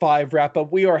week 5 wrap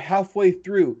up. We are halfway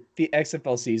through the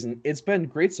XFL season. It's been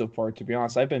great so far, to be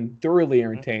honest. I've been thoroughly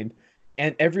entertained.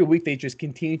 And every week they just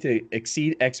continue to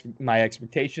exceed my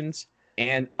expectations.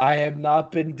 And I have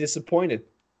not been disappointed.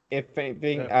 If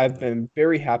anything, I've been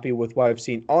very happy with what I've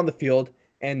seen on the field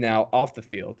and now off the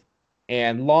field.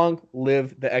 And long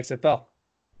live the XFL.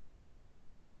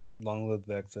 Long live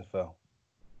the XFL.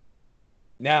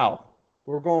 Now,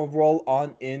 we're going to roll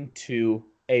on into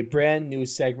a brand new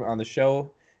segment on the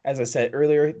show. As I said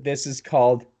earlier, this is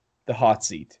called the Hot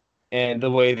Seat. And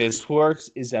the way this works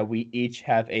is that we each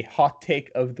have a hot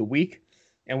take of the week,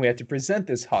 and we have to present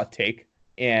this hot take,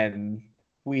 and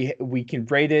we can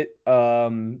rate it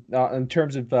in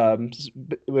terms of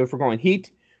if we're going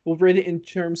heat, we'll rate it in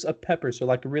terms of pepper. So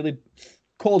like a really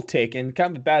cold take and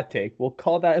kind of a bad take, we'll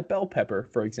call that a bell pepper,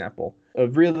 for example. A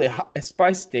really hot, a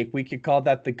spice steak, we could call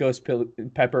that the ghost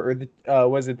pepper, or the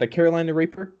was it the Carolina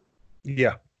Reaper?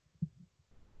 Yeah.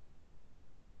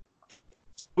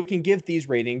 We can give these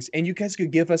ratings, and you guys could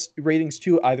give us ratings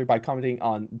too, either by commenting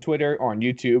on Twitter or on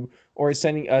YouTube, or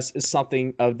sending us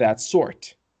something of that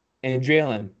sort. And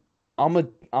Jalen, I'm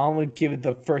gonna give it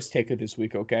the first take of this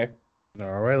week, okay?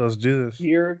 All right, let's do this.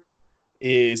 Here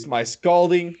is my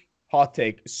scalding hot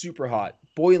take, super hot,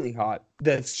 boiling hot,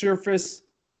 the surface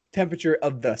temperature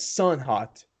of the sun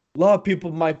hot. A lot of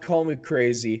people might call me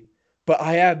crazy, but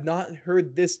I have not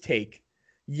heard this take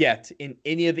yet in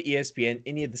any of the ESPN,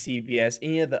 any of the CBS,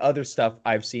 any of the other stuff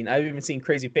I've seen. I've even seen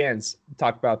crazy fans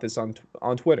talk about this on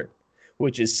Twitter,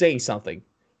 which is saying something.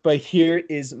 But here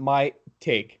is my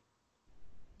take.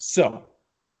 So,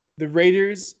 the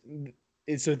Raiders,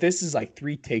 so this is like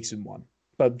 3 takes in one.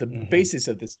 But the basis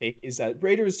of this take is that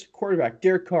Raiders quarterback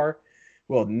Derek Carr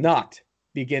will not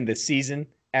begin the season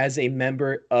as a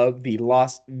member of the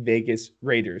Las Vegas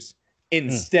Raiders.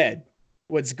 Instead,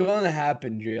 what's going to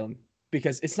happen, Jalen,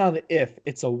 because it's not an if,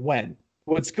 it's a when.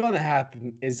 What's going to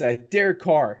happen is that Derek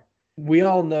Carr, we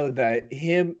all know that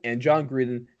him and John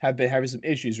Gruden have been having some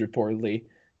issues reportedly,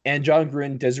 and John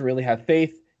Gruden doesn't really have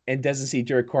faith and doesn't see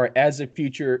Derek Carr as a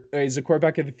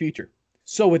quarterback of the future.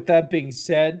 So with that being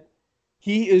said,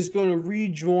 he is going to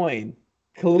rejoin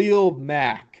Khalil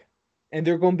Mack, and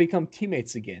they're going to become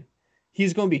teammates again.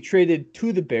 He's going to be traded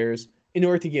to the Bears in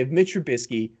order to give Mitch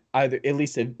Trubisky either at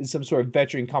least some sort of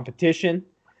veteran competition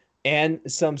and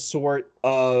some sort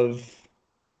of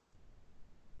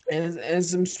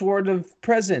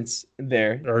presence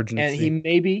there. Urgency. And he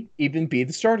maybe even be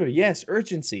the starter. Yes,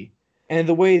 urgency. And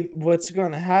the way what's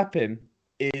going to happen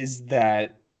is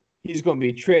that he's going to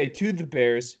be traded to the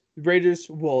Bears. The Raiders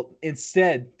will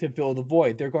instead, to fill the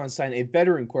void, they're going to sign a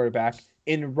veteran quarterback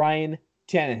in Ryan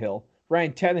Tannehill.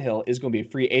 Ryan Tannehill is going to be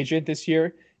a free agent this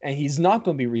year, and he's not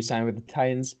going to be re-signed with the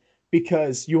Titans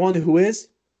because you wonder who is?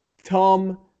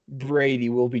 Tom Brady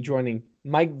will be joining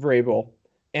Mike Vrabel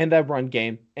and that run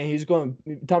game, and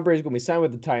Tom Brady's going to be signed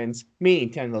with the Titans, meaning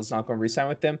Tannehill's not going to re-sign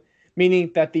with them, meaning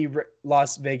that the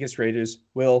Las Vegas Raiders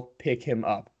will pick him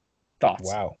up. Thoughts?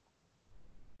 Wow.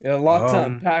 A lot to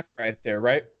unpack right there,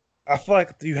 right? I feel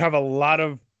like you have a lot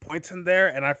of points in there,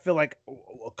 and I feel like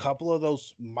a couple of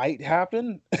those might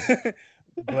happen,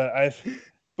 but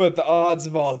the odds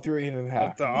of all 3 of them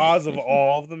happening. The odds of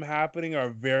all of them happening are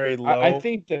very low. I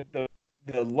think that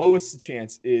the lowest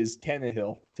chance is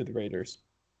Tannehill to the Raiders.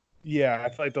 Yeah, I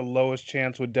feel like the lowest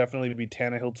chance would definitely be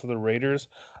Tannehill to the Raiders.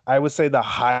 I would say the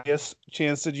highest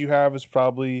chance that you have is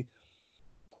probably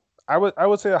I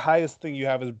would say the highest thing you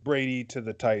have is Brady to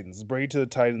the Titans. Brady to the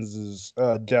Titans is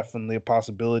definitely a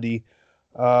possibility.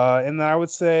 And then I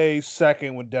would say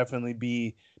second would definitely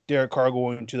be Derek Carr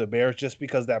going to the Bears, just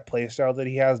because that play style that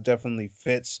he has definitely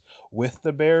fits with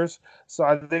the Bears. So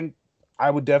I think I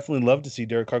would definitely love to see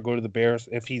Derek Carr go to the Bears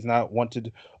if he's not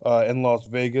wanted in Las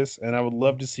Vegas, and I would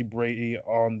love to see Brady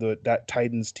on that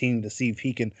Titans team to see if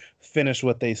he can finish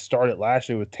what they started last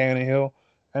year with Tannehill,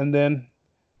 and then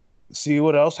see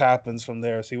what else happens from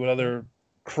there. See what other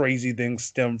crazy things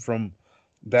stem from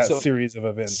that So, series of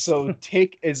events. so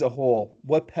take as a whole,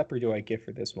 what pepper do I get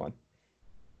for this one?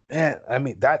 And I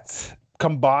mean, that's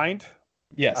combined.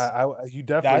 Yes, You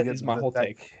definitely that get is my whole that.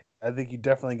 take. I think you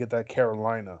definitely get that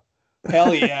Carolina.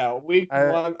 Hell yeah. Week I,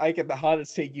 1, I get the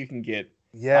hottest take you can get.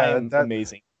 I yeah, am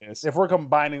amazing. Yes. if we're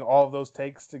combining all of those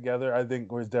takes together, I think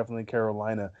it was definitely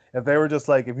Carolina. If they were just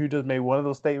like, if you just made one of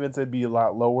those statements, it'd be a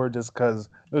lot lower just because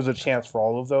there's a chance for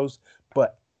all of those.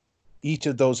 But each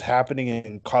of those happening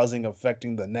and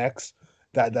affecting the next,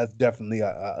 that's definitely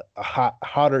a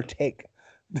hotter take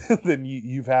than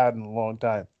you've had in a long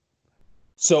time.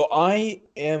 So I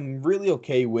am really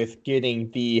okay with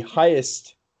getting the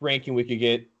highest ranking we could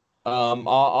get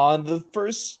on the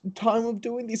first time of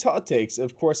doing these hot takes.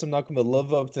 Of course, I'm not going to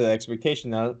live up to the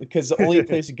expectation now because the only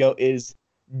place to go is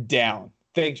down.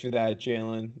 Thanks for that,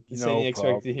 Jalen. No Setting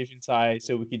problem. expectations high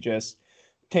so we could just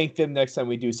tank them next time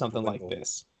we do something like Dwindle.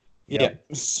 this. Yeah. Yep.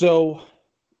 So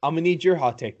I'm gonna need your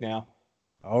hot take now.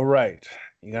 All right.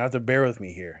 You're gonna have to bear with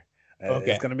me here. It's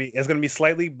Okay. gonna be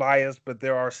slightly biased, but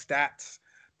there are stats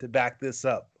to back this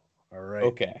up. All right.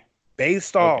 Okay.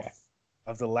 Based Okay. off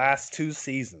of the last two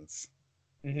seasons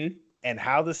Mm-hmm. and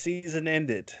how the season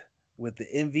ended with the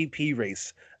MVP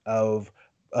race of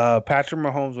Patrick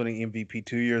Mahomes winning MVP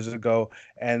 2 years ago,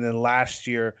 and then last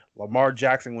year Lamar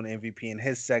Jackson won MVP in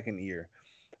his second year.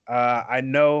 I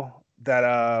know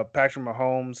that Patrick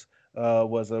Mahomes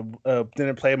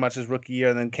didn't play much his rookie year,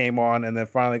 and then came on, and then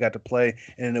finally got to play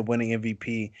and ended up winning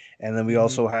MVP. And then we Mm-hmm.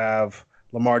 also have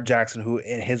Lamar Jackson, who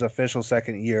in his official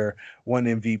second year won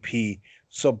MVP.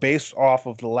 So based off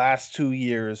of the last 2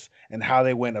 years and how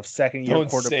they went of second year Don't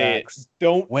say it. quarterbacks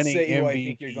Don't winning say who I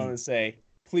think you're MVP, gonna say.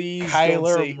 Please don't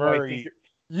Kyler say who I think Murray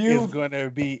you're. is You going to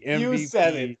be you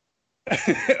said it.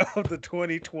 MVP of the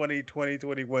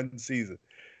 2020-2021 season.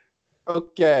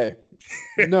 Okay.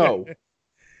 No.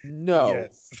 No.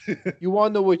 Yes. You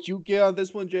want to know what you get on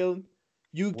this one, Jalen?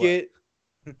 You What? get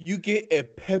you get a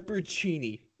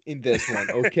peppercini in this one.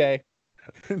 Okay.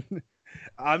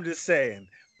 I'm just saying,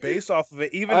 based off of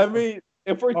it, even I mean,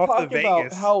 if we're off the talking about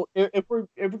Vegas, how if we're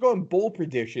going bold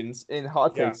predictions and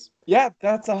hot yeah, takes,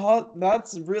 that's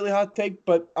a really hot take,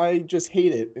 but I just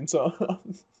hate it, and so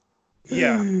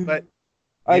yeah. But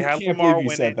we I had can't believe Lamar you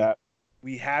win said it. that.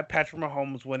 We had Patrick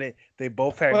Mahomes win it. They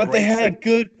both had But they great had second.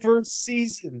 good first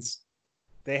seasons.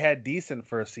 They had decent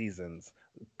first seasons.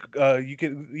 You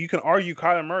can argue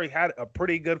Kyler Murray had a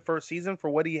pretty good first season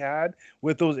for what he had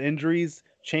with those injuries,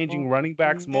 changing running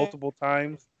backs multiple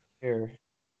times. Here.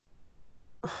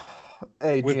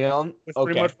 Hey, With Jalen. was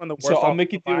pretty Okay, much one of the so worst I'll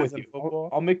make a offensive deal lines with in you. football.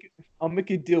 I'll make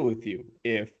a deal with you.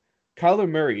 If Kyler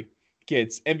Murray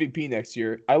gets MVP next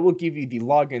year, I will give you the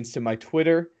logins to my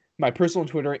Twitter, my personal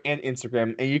Twitter and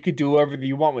Instagram, and you could do whatever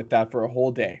you want with that for a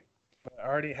whole day. I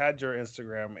already had your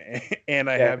Instagram and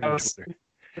I Yeah, have your Twitter.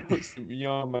 you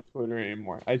don't have my Twitter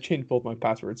anymore. I changed both my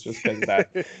passwords just because of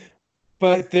that.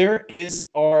 But there is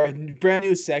our brand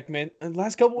new segment. And the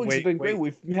last couple weeks have Wait, been great.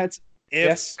 wait. We've had If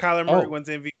yes. Kyler Murray Oh, wins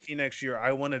MVP next year,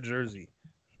 I want a jersey.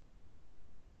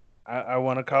 I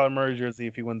want a Kyler Murray jersey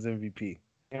if he wins MVP.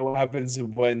 and what happens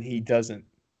when he doesn't?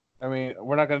 I mean,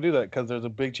 we're not going to do that because there's a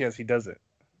big chance he does it.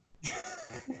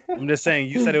 I'm just saying.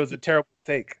 You said it was a terrible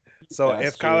take. So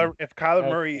if Bastard. Kyler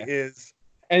Murray Okay. is,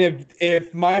 And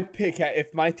if my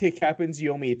take happens,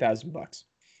 you owe me $1,000.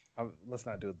 let's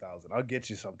not do 1,000. I'll get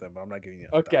you something, but I'm not giving you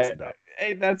Okay. $1,000.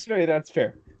 Hey, that's fair. That's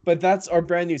fair. But that's our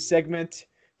brand new segment.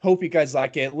 Hope you guys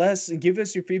like it. Give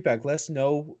us your feedback. Let us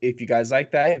know if you guys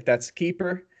like that. If that's a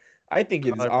keeper, I think it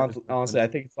is. Kyler Murray's Honestly, I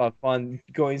think it's a lot of fun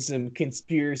going some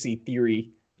conspiracy theory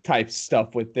type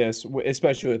stuff with this,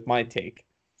 especially with my take.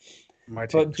 my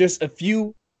But take. just a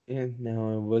few.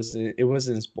 No, it wasn't. It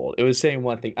wasn't as bold. It was saying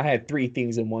one thing. I had three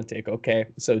things in one take. Okay,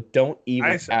 so don't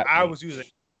even at I me. was using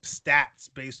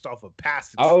stats based off of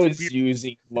passage. I was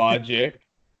using logic.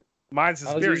 Mine's is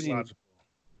I was very using.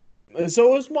 logical. So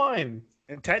was mine.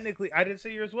 And technically, I didn't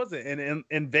say yours wasn't. And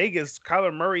in Vegas,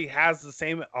 Kyler Murray has the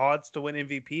same odds to win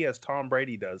MVP as Tom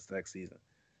Brady does next season.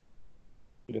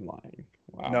 You've been lying.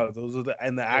 Wow. No, those are the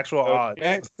actual odds.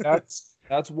 Okay,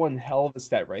 that's one hell of a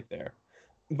stat right there.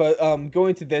 But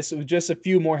going to this, with just a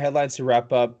few more headlines to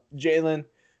wrap up. Jalen,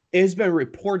 it has been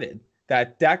reported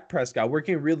that Dak Prescott,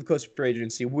 working really close to free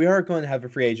agency, we are going to have a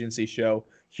free agency show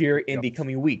here in the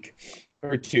coming week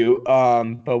or two.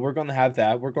 But we're going to have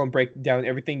that. We're going to break down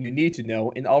everything you need to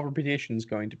know and all of our predictions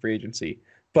going to free agency.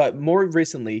 But more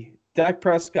recently, Dak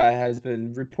Prescott has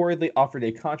been reportedly offered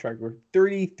a contract worth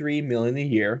 $33 million a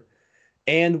year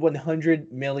and $100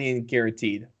 million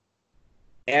guaranteed.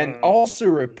 And also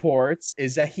reports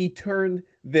is that he turned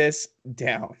this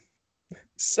down.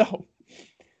 So,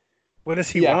 what does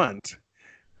he want?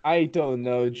 I don't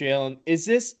know, Jalen. Is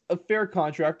this a fair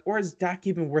contract, or is Dak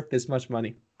even worth this much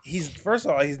money? First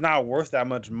of all, he's not worth that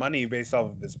much money based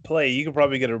off of his play. You could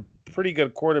probably get a pretty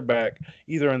good quarterback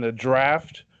either in the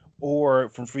draft or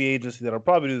from free agency that'll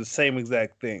probably do the same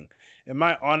exact thing. In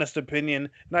my honest opinion,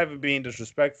 not even being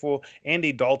disrespectful,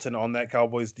 Andy Dalton on that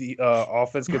Cowboys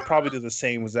offense could probably do the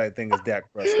same exact thing as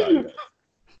Dak Prescott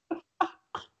does.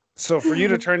 So for you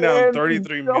to turn down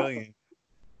 $33 million,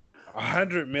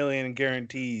 $100 million in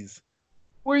guarantees.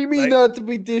 What do you mean not to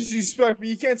be disrespectful?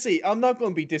 You can't say I'm not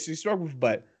going to be disrespectful,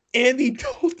 but Andy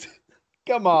Dalton,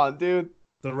 come on, dude.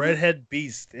 The redhead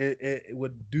beast, it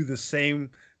would do the same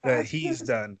that he's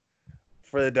done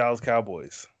for the Dallas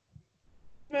Cowboys.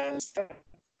 Man,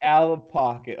 out of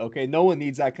pocket. Okay, no one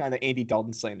needs that kind of Andy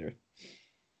Dalton slander.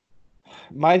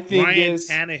 My thing Ryan is,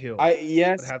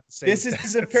 Tannehill this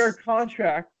is a fair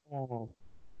contract. Oh.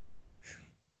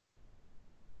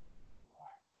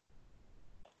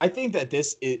 I think that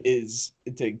this is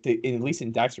at least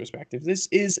in Dak's perspective, this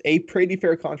is a pretty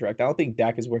fair contract. I don't think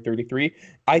Dak is worth 33.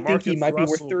 I think he might be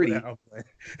worth 30.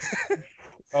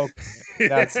 Okay,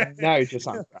 that's now you're just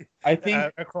on track. I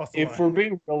think if we're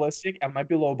being realistic, I might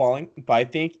be lowballing, but I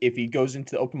think if he goes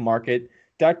into the open market,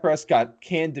 Dak Prescott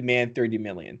can demand 30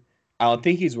 million. I don't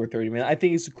think he's worth 30 million. I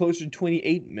think he's closer to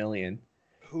 28 million.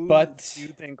 Who do you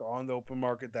think on the open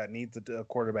market that needs a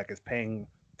quarterback is paying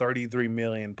 33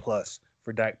 million plus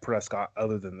for Dak Prescott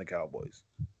other than the Cowboys?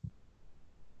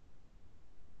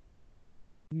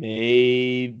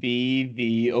 Maybe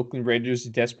the Oakland Raiders are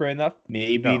desperate enough.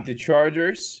 Maybe the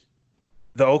Chargers.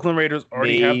 The Oakland Raiders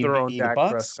already have their own Dak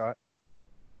Prescott.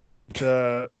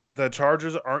 The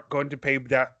Chargers aren't going to pay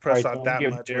Dak Prescott that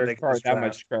much. That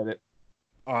much credit.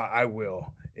 I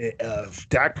will.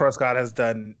 Dak Prescott has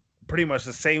done pretty much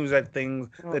the same exact thing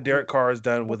that Derek Carr has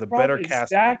done with a better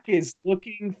cast. Dak is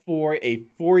looking for a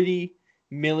 $40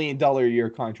 million a year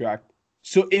contract.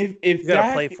 So if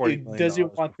Dak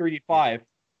doesn't want 35,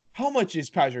 how much is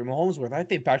Patrick Mahomes worth? I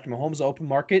think Patrick Mahomes open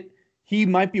market, he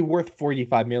might be worth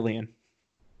 45 million.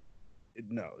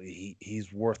 No,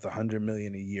 he's worth 100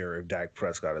 million a year if Dak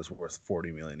Prescott is worth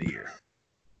 40 million a year.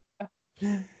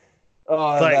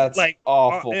 That's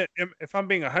awful. If I'm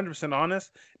being 100%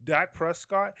 honest, Dak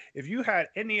Prescott, if you had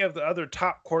any of the other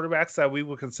top quarterbacks that we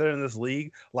would consider in this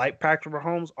league, like Patrick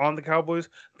Mahomes on the Cowboys,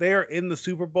 they are in the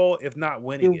Super Bowl, if not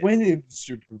winning. They're winning the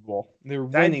Super Bowl.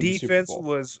 That defense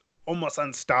was almost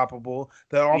unstoppable.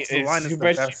 The offensive line is the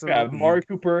best. Amari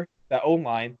Cooper, that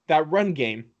O-line, that run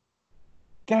game.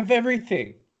 They have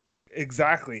everything.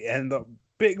 Exactly. And the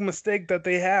big mistake that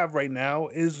they have right now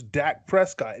is Dak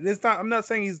Prescott. I'm not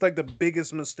saying he's like the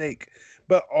biggest mistake,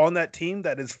 but on that team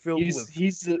that is filled with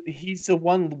he's the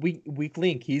one weak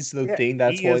link. He's the thing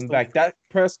that's holding back. Dak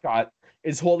Prescott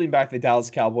is holding back the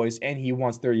Dallas Cowboys, and he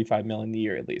wants 35 million a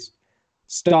year at least.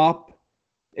 Stop.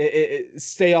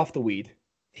 Stay off the weed.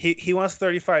 He wants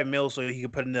 35 mil so he can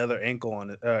put another anchor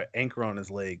on his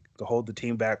leg to hold the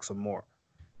team back some more.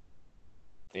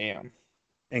 Damn.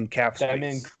 And cap space. That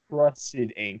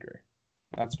encrusted anchor.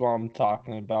 That's what I'm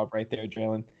talking about right there,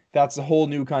 Jalen. That's a whole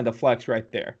new kind of flex right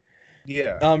there.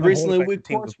 Yeah. Recently,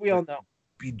 we all know.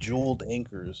 Bejeweled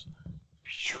anchors.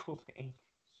 Bejeweled anchors.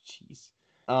 Jeez.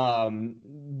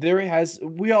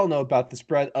 We all know about the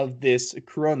spread of this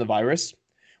coronavirus.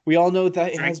 We all know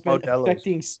that it has been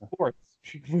affecting sports.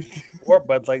 Or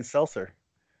Bud Light Seltzer.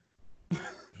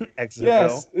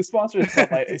 Yes, the sponsor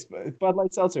is Bud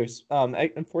Light Seltzers.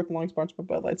 And fourth long sponsored by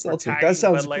Bud Light Seltzer. That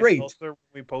sounds great. Seltzer, when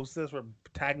we post this, we're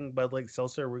tagging Bud Light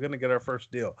Seltzer. We're gonna get our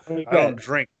first deal. I don't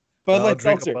drink. Bud Light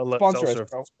Seltzer. Sponsor us,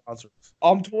 bro.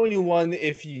 I'm 21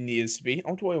 if you need us to be.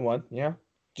 I'm 21, yeah.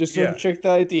 Just check the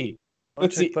ID.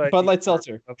 Let's see. Bud Light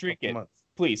Seltzer. Drink it,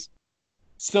 please.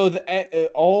 So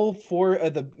all four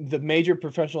of the major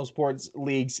professional sports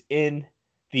leagues in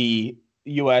the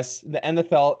U.S., the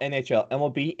NFL, NHL,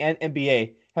 MLB, and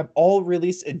NBA have all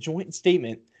released a joint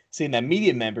statement saying that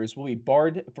media members will be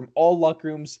barred from all locker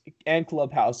rooms and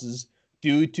clubhouses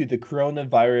due to the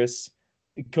coronavirus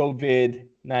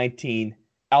COVID-19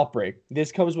 outbreak.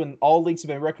 This comes when all leagues have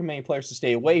been recommending players to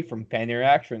stay away from fan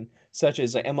interaction, such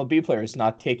as MLB players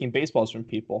not taking baseballs from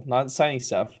people, not signing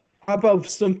stuff. How about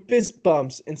some fist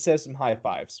bumps instead of some high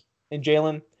fives? And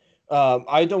Jalen,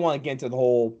 I don't want to get into the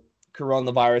whole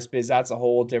coronavirus because that's a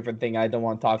whole different thing I don't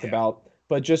want to talk about.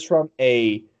 But just from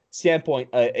a standpoint,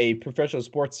 a professional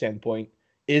sports standpoint,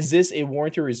 is this a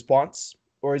warranted response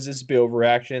or is this a bit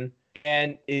overreaction?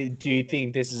 And do you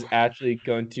think this is actually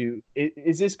going to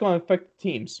is this going to affect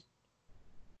teams?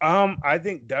 I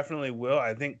think definitely will.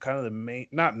 I think kind of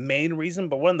the main reason,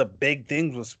 but one of the big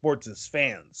things with sports is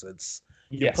fans. It's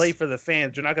you play for the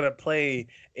fans. You're not going to play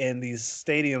in these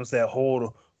stadiums that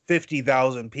hold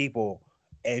 50,000 people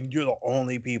and you're the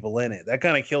only people in it. That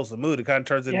kind of kills the mood. It kind of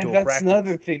turns into a practice. That's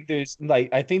another thing. There's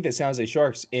I think the San Jose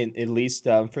Sharks in at least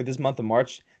for this month of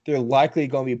March, they're likely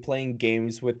going to be playing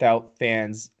games without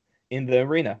fans in the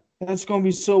arena. That's going to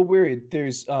be so weird.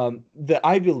 There's the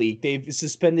Ivy League. They've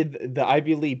suspended the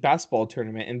Ivy League basketball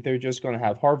tournament, and they're just going to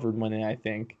have Harvard win it, I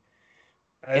think.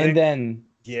 And then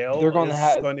Yale they're going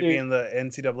to be in the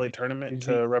NCAA tournament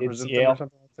to represent them or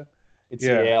something like that. It's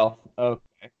Yale.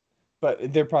 Okay.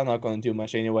 But they're probably not going to do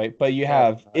much anyway. But you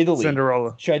have Italy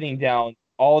Cinderella shutting down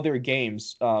all their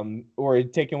games or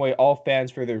taking away all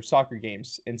fans for their soccer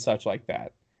games and such like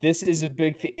that. This is a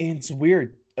big thing. And it's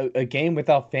weird. A game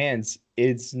without fans,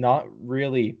 it's not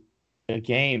really a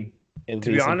game. To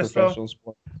be honest, though,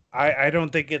 I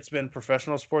don't think it's been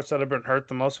professional sports that have been hurt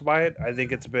the most by it. I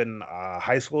think it's been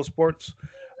high school sports.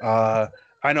 I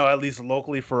know at least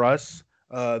locally for us,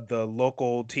 the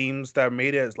local teams that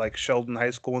made it, like Sheldon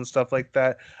High School and stuff like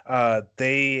that,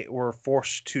 they were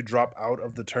forced to drop out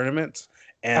of the tournaments.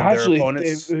 And actually, their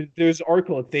opponents, there's an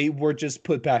article. They were just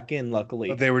put back in.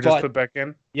 Luckily, they were just put back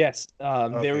in. Yes,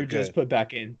 they were just put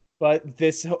back in. But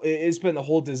it's been a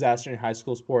whole disaster in high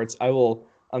school sports. I will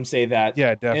say that.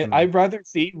 Yeah, definitely. And I'd rather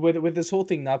see with this whole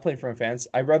thing not playing in front of fans.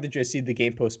 I'd rather just see the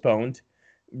game postponed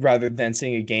rather than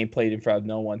seeing a game played in front of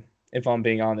no one. If I'm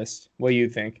being honest, what do you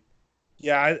think?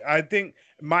 Yeah, I think,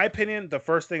 in my opinion, the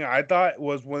first thing I thought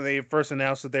was when they first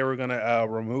announced that they were going to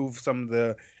remove some of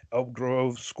the Oak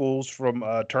Grove schools from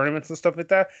tournaments and stuff like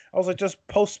that. I was like, just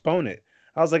postpone it.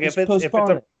 I was like, if it's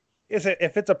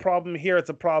a problem here, it's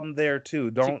a problem there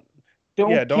too. Don't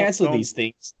cancel these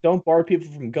things. Don't bar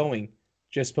people from going.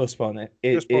 Just postpone it.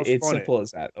 It's simple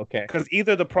as that. Okay. Because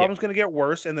either the problem's going to get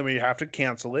worse and then we have to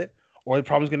cancel it, or the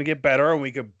problem's going to get better and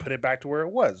we could put it back to where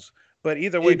it was. But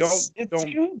either way,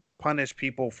 don't punish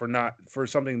people for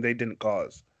something they didn't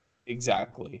cause.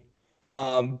 Exactly.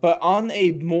 But on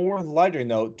a more lighter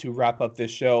note, to wrap up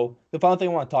this show, the final thing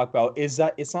I want to talk about is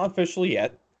that it's not official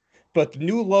yet, but the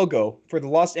new logo for the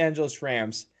Los Angeles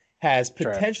Rams has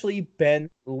potentially been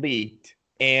leaked,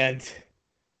 and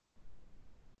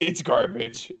it's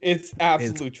garbage. It's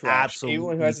absolute trash. Absolute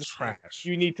Anyone who has trash.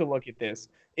 You need to look at this.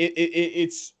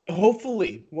 It's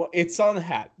hopefully, it's on the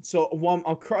hat. So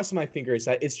I'll cross my fingers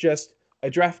that it's just a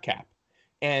draft cap.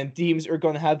 And teams are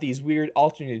going to have these weird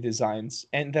alternate designs.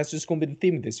 And that's just going to be the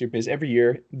theme of this year, because every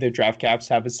year the draft caps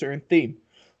have a certain theme.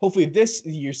 Hopefully this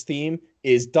year's theme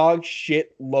is dog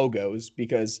shit logos,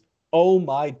 because, oh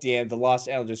my damn, the Los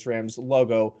Angeles Rams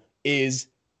logo is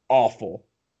awful.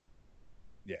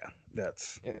 Yeah,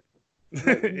 that's... Yeah. What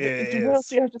else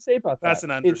do you have to say about that? That's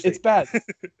an understatement.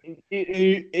 It's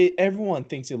bad. Everyone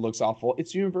thinks it looks awful.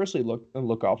 It's universally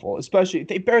look awful. Especially,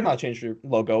 they better not change their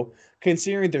logo,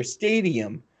 considering their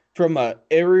stadium from an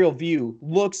aerial view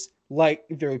looks like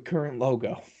their current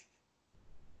logo.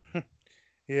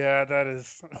 Yeah, that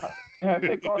is. I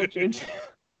think I'll change.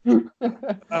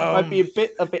 Might be a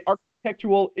bit of an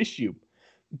architectural issue,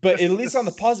 but at least on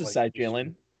the positive side,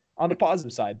 Jalen. On the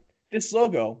positive side, this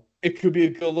logo. It could be a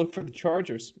good look for the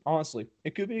Chargers, honestly.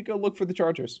 It could be a good look for the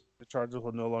Chargers. The Chargers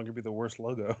will no longer be the worst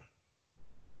logo.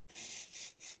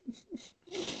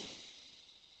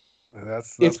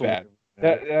 It's bad.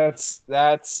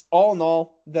 That's all in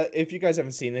all. That if you guys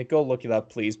haven't seen it, go look it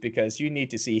up, please, because you need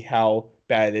to see how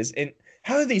bad it is. And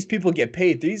how do these people get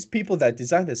paid? These people that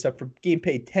design this stuff for getting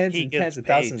paid tens and tens of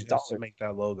thousands of dollars to make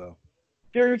that logo.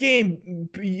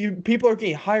 People are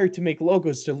getting hired to make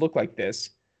logos to look like this,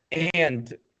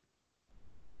 and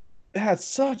that's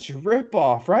such a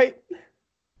ripoff, right?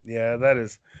 Yeah, that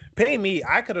is. Pay me.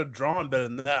 I could have drawn better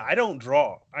than that. I don't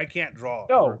draw. I can't draw.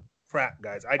 No. Crap,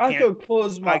 guys. I could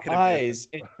close my eyes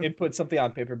and put something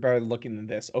on paper better looking than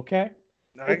this, okay?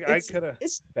 I could have.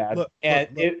 It's bad. Look.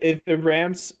 If the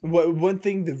Rams, one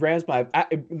thing the Rams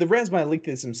might leak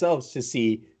this themselves to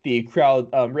see the crowd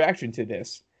reaction to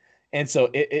this. And so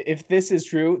if this is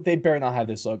true, they better not have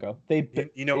this logo.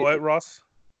 You know what, Ross?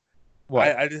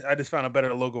 What? I just found a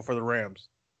better logo for the Rams.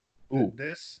 Ooh.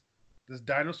 This This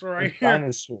dinosaur right here.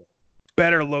 Dinosaur.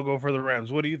 Better logo for the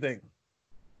Rams. What do you think?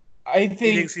 I He think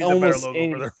thinks he's a better almost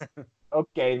logo for the Rams.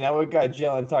 Okay, now we got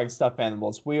Jalen talking stuffed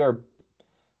animals. We are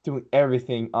doing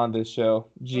everything on this show.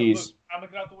 Jeez. Look, I'm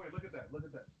looking out the way. Look at that. Look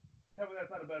at that. Tell me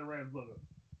that's not a better Rams logo.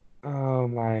 Oh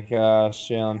my gosh,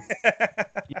 Jalen.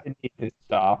 You need to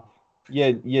stop.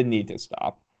 You need to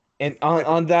stop. And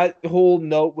on that whole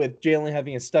note with Jalen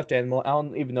having a stuffed animal, I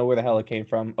don't even know where the hell it came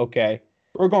from. Okay.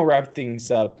 We're going to wrap things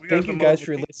up. Thank you guys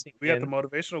for listening. We got the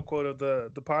motivational quote of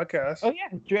the podcast. Oh,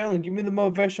 yeah. Jalen, give me the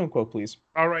motivational quote, please.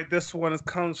 All right. This one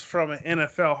comes from an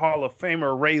NFL Hall of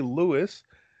Famer, Ray Lewis.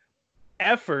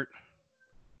 Effort,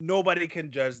 nobody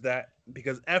can judge that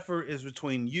because effort is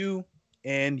between you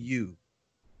and you.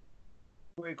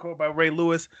 Great quote by Ray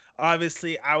Lewis.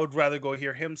 Obviously, I would rather go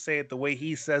hear him say it the way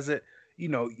he says it. You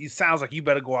know, it sounds like you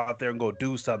better go out there and go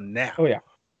do something now. Oh, yeah.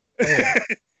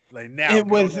 Like now. And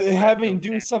with having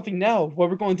do something now, what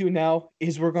we're going to do now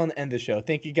is we're going to end the show.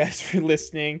 Thank you guys for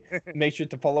listening. Make sure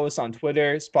to follow us on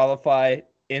Twitter, Spotify,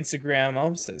 Instagram. I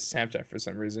almost said Snapchat for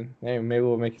some reason. Hey, maybe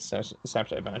we'll make it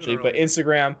Snapchat eventually. But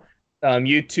Instagram,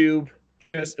 YouTube,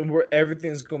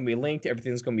 everything's going to be linked.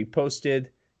 Everything's going to be posted.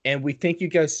 And we thank you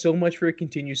guys so much for your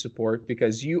continued support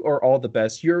because you are all the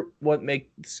best. You're what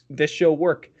makes this show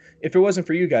work. If it wasn't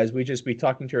for you guys, we'd just be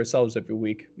talking to ourselves every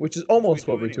week, which is almost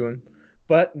what we're doing,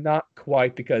 but not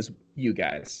quite because you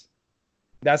guys.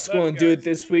 That's going to do it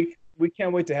this week. We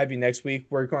can't wait to have you next week.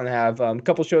 We're going to have a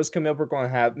couple shows coming up. We're going to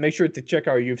have, make sure to check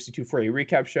our UFC 248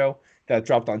 recap show that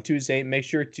dropped on Tuesday.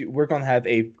 We're going to have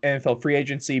a NFL free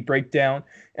agency breakdown,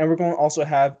 and we're going to also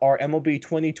have our MLB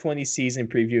 2020 season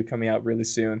preview coming out really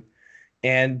soon.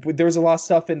 And there's a lot of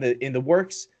stuff in the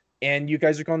works, and you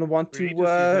guys are going to want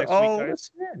to all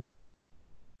listen in.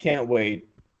 Can't wait.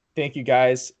 Thank you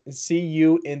guys. See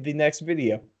you in the next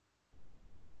video.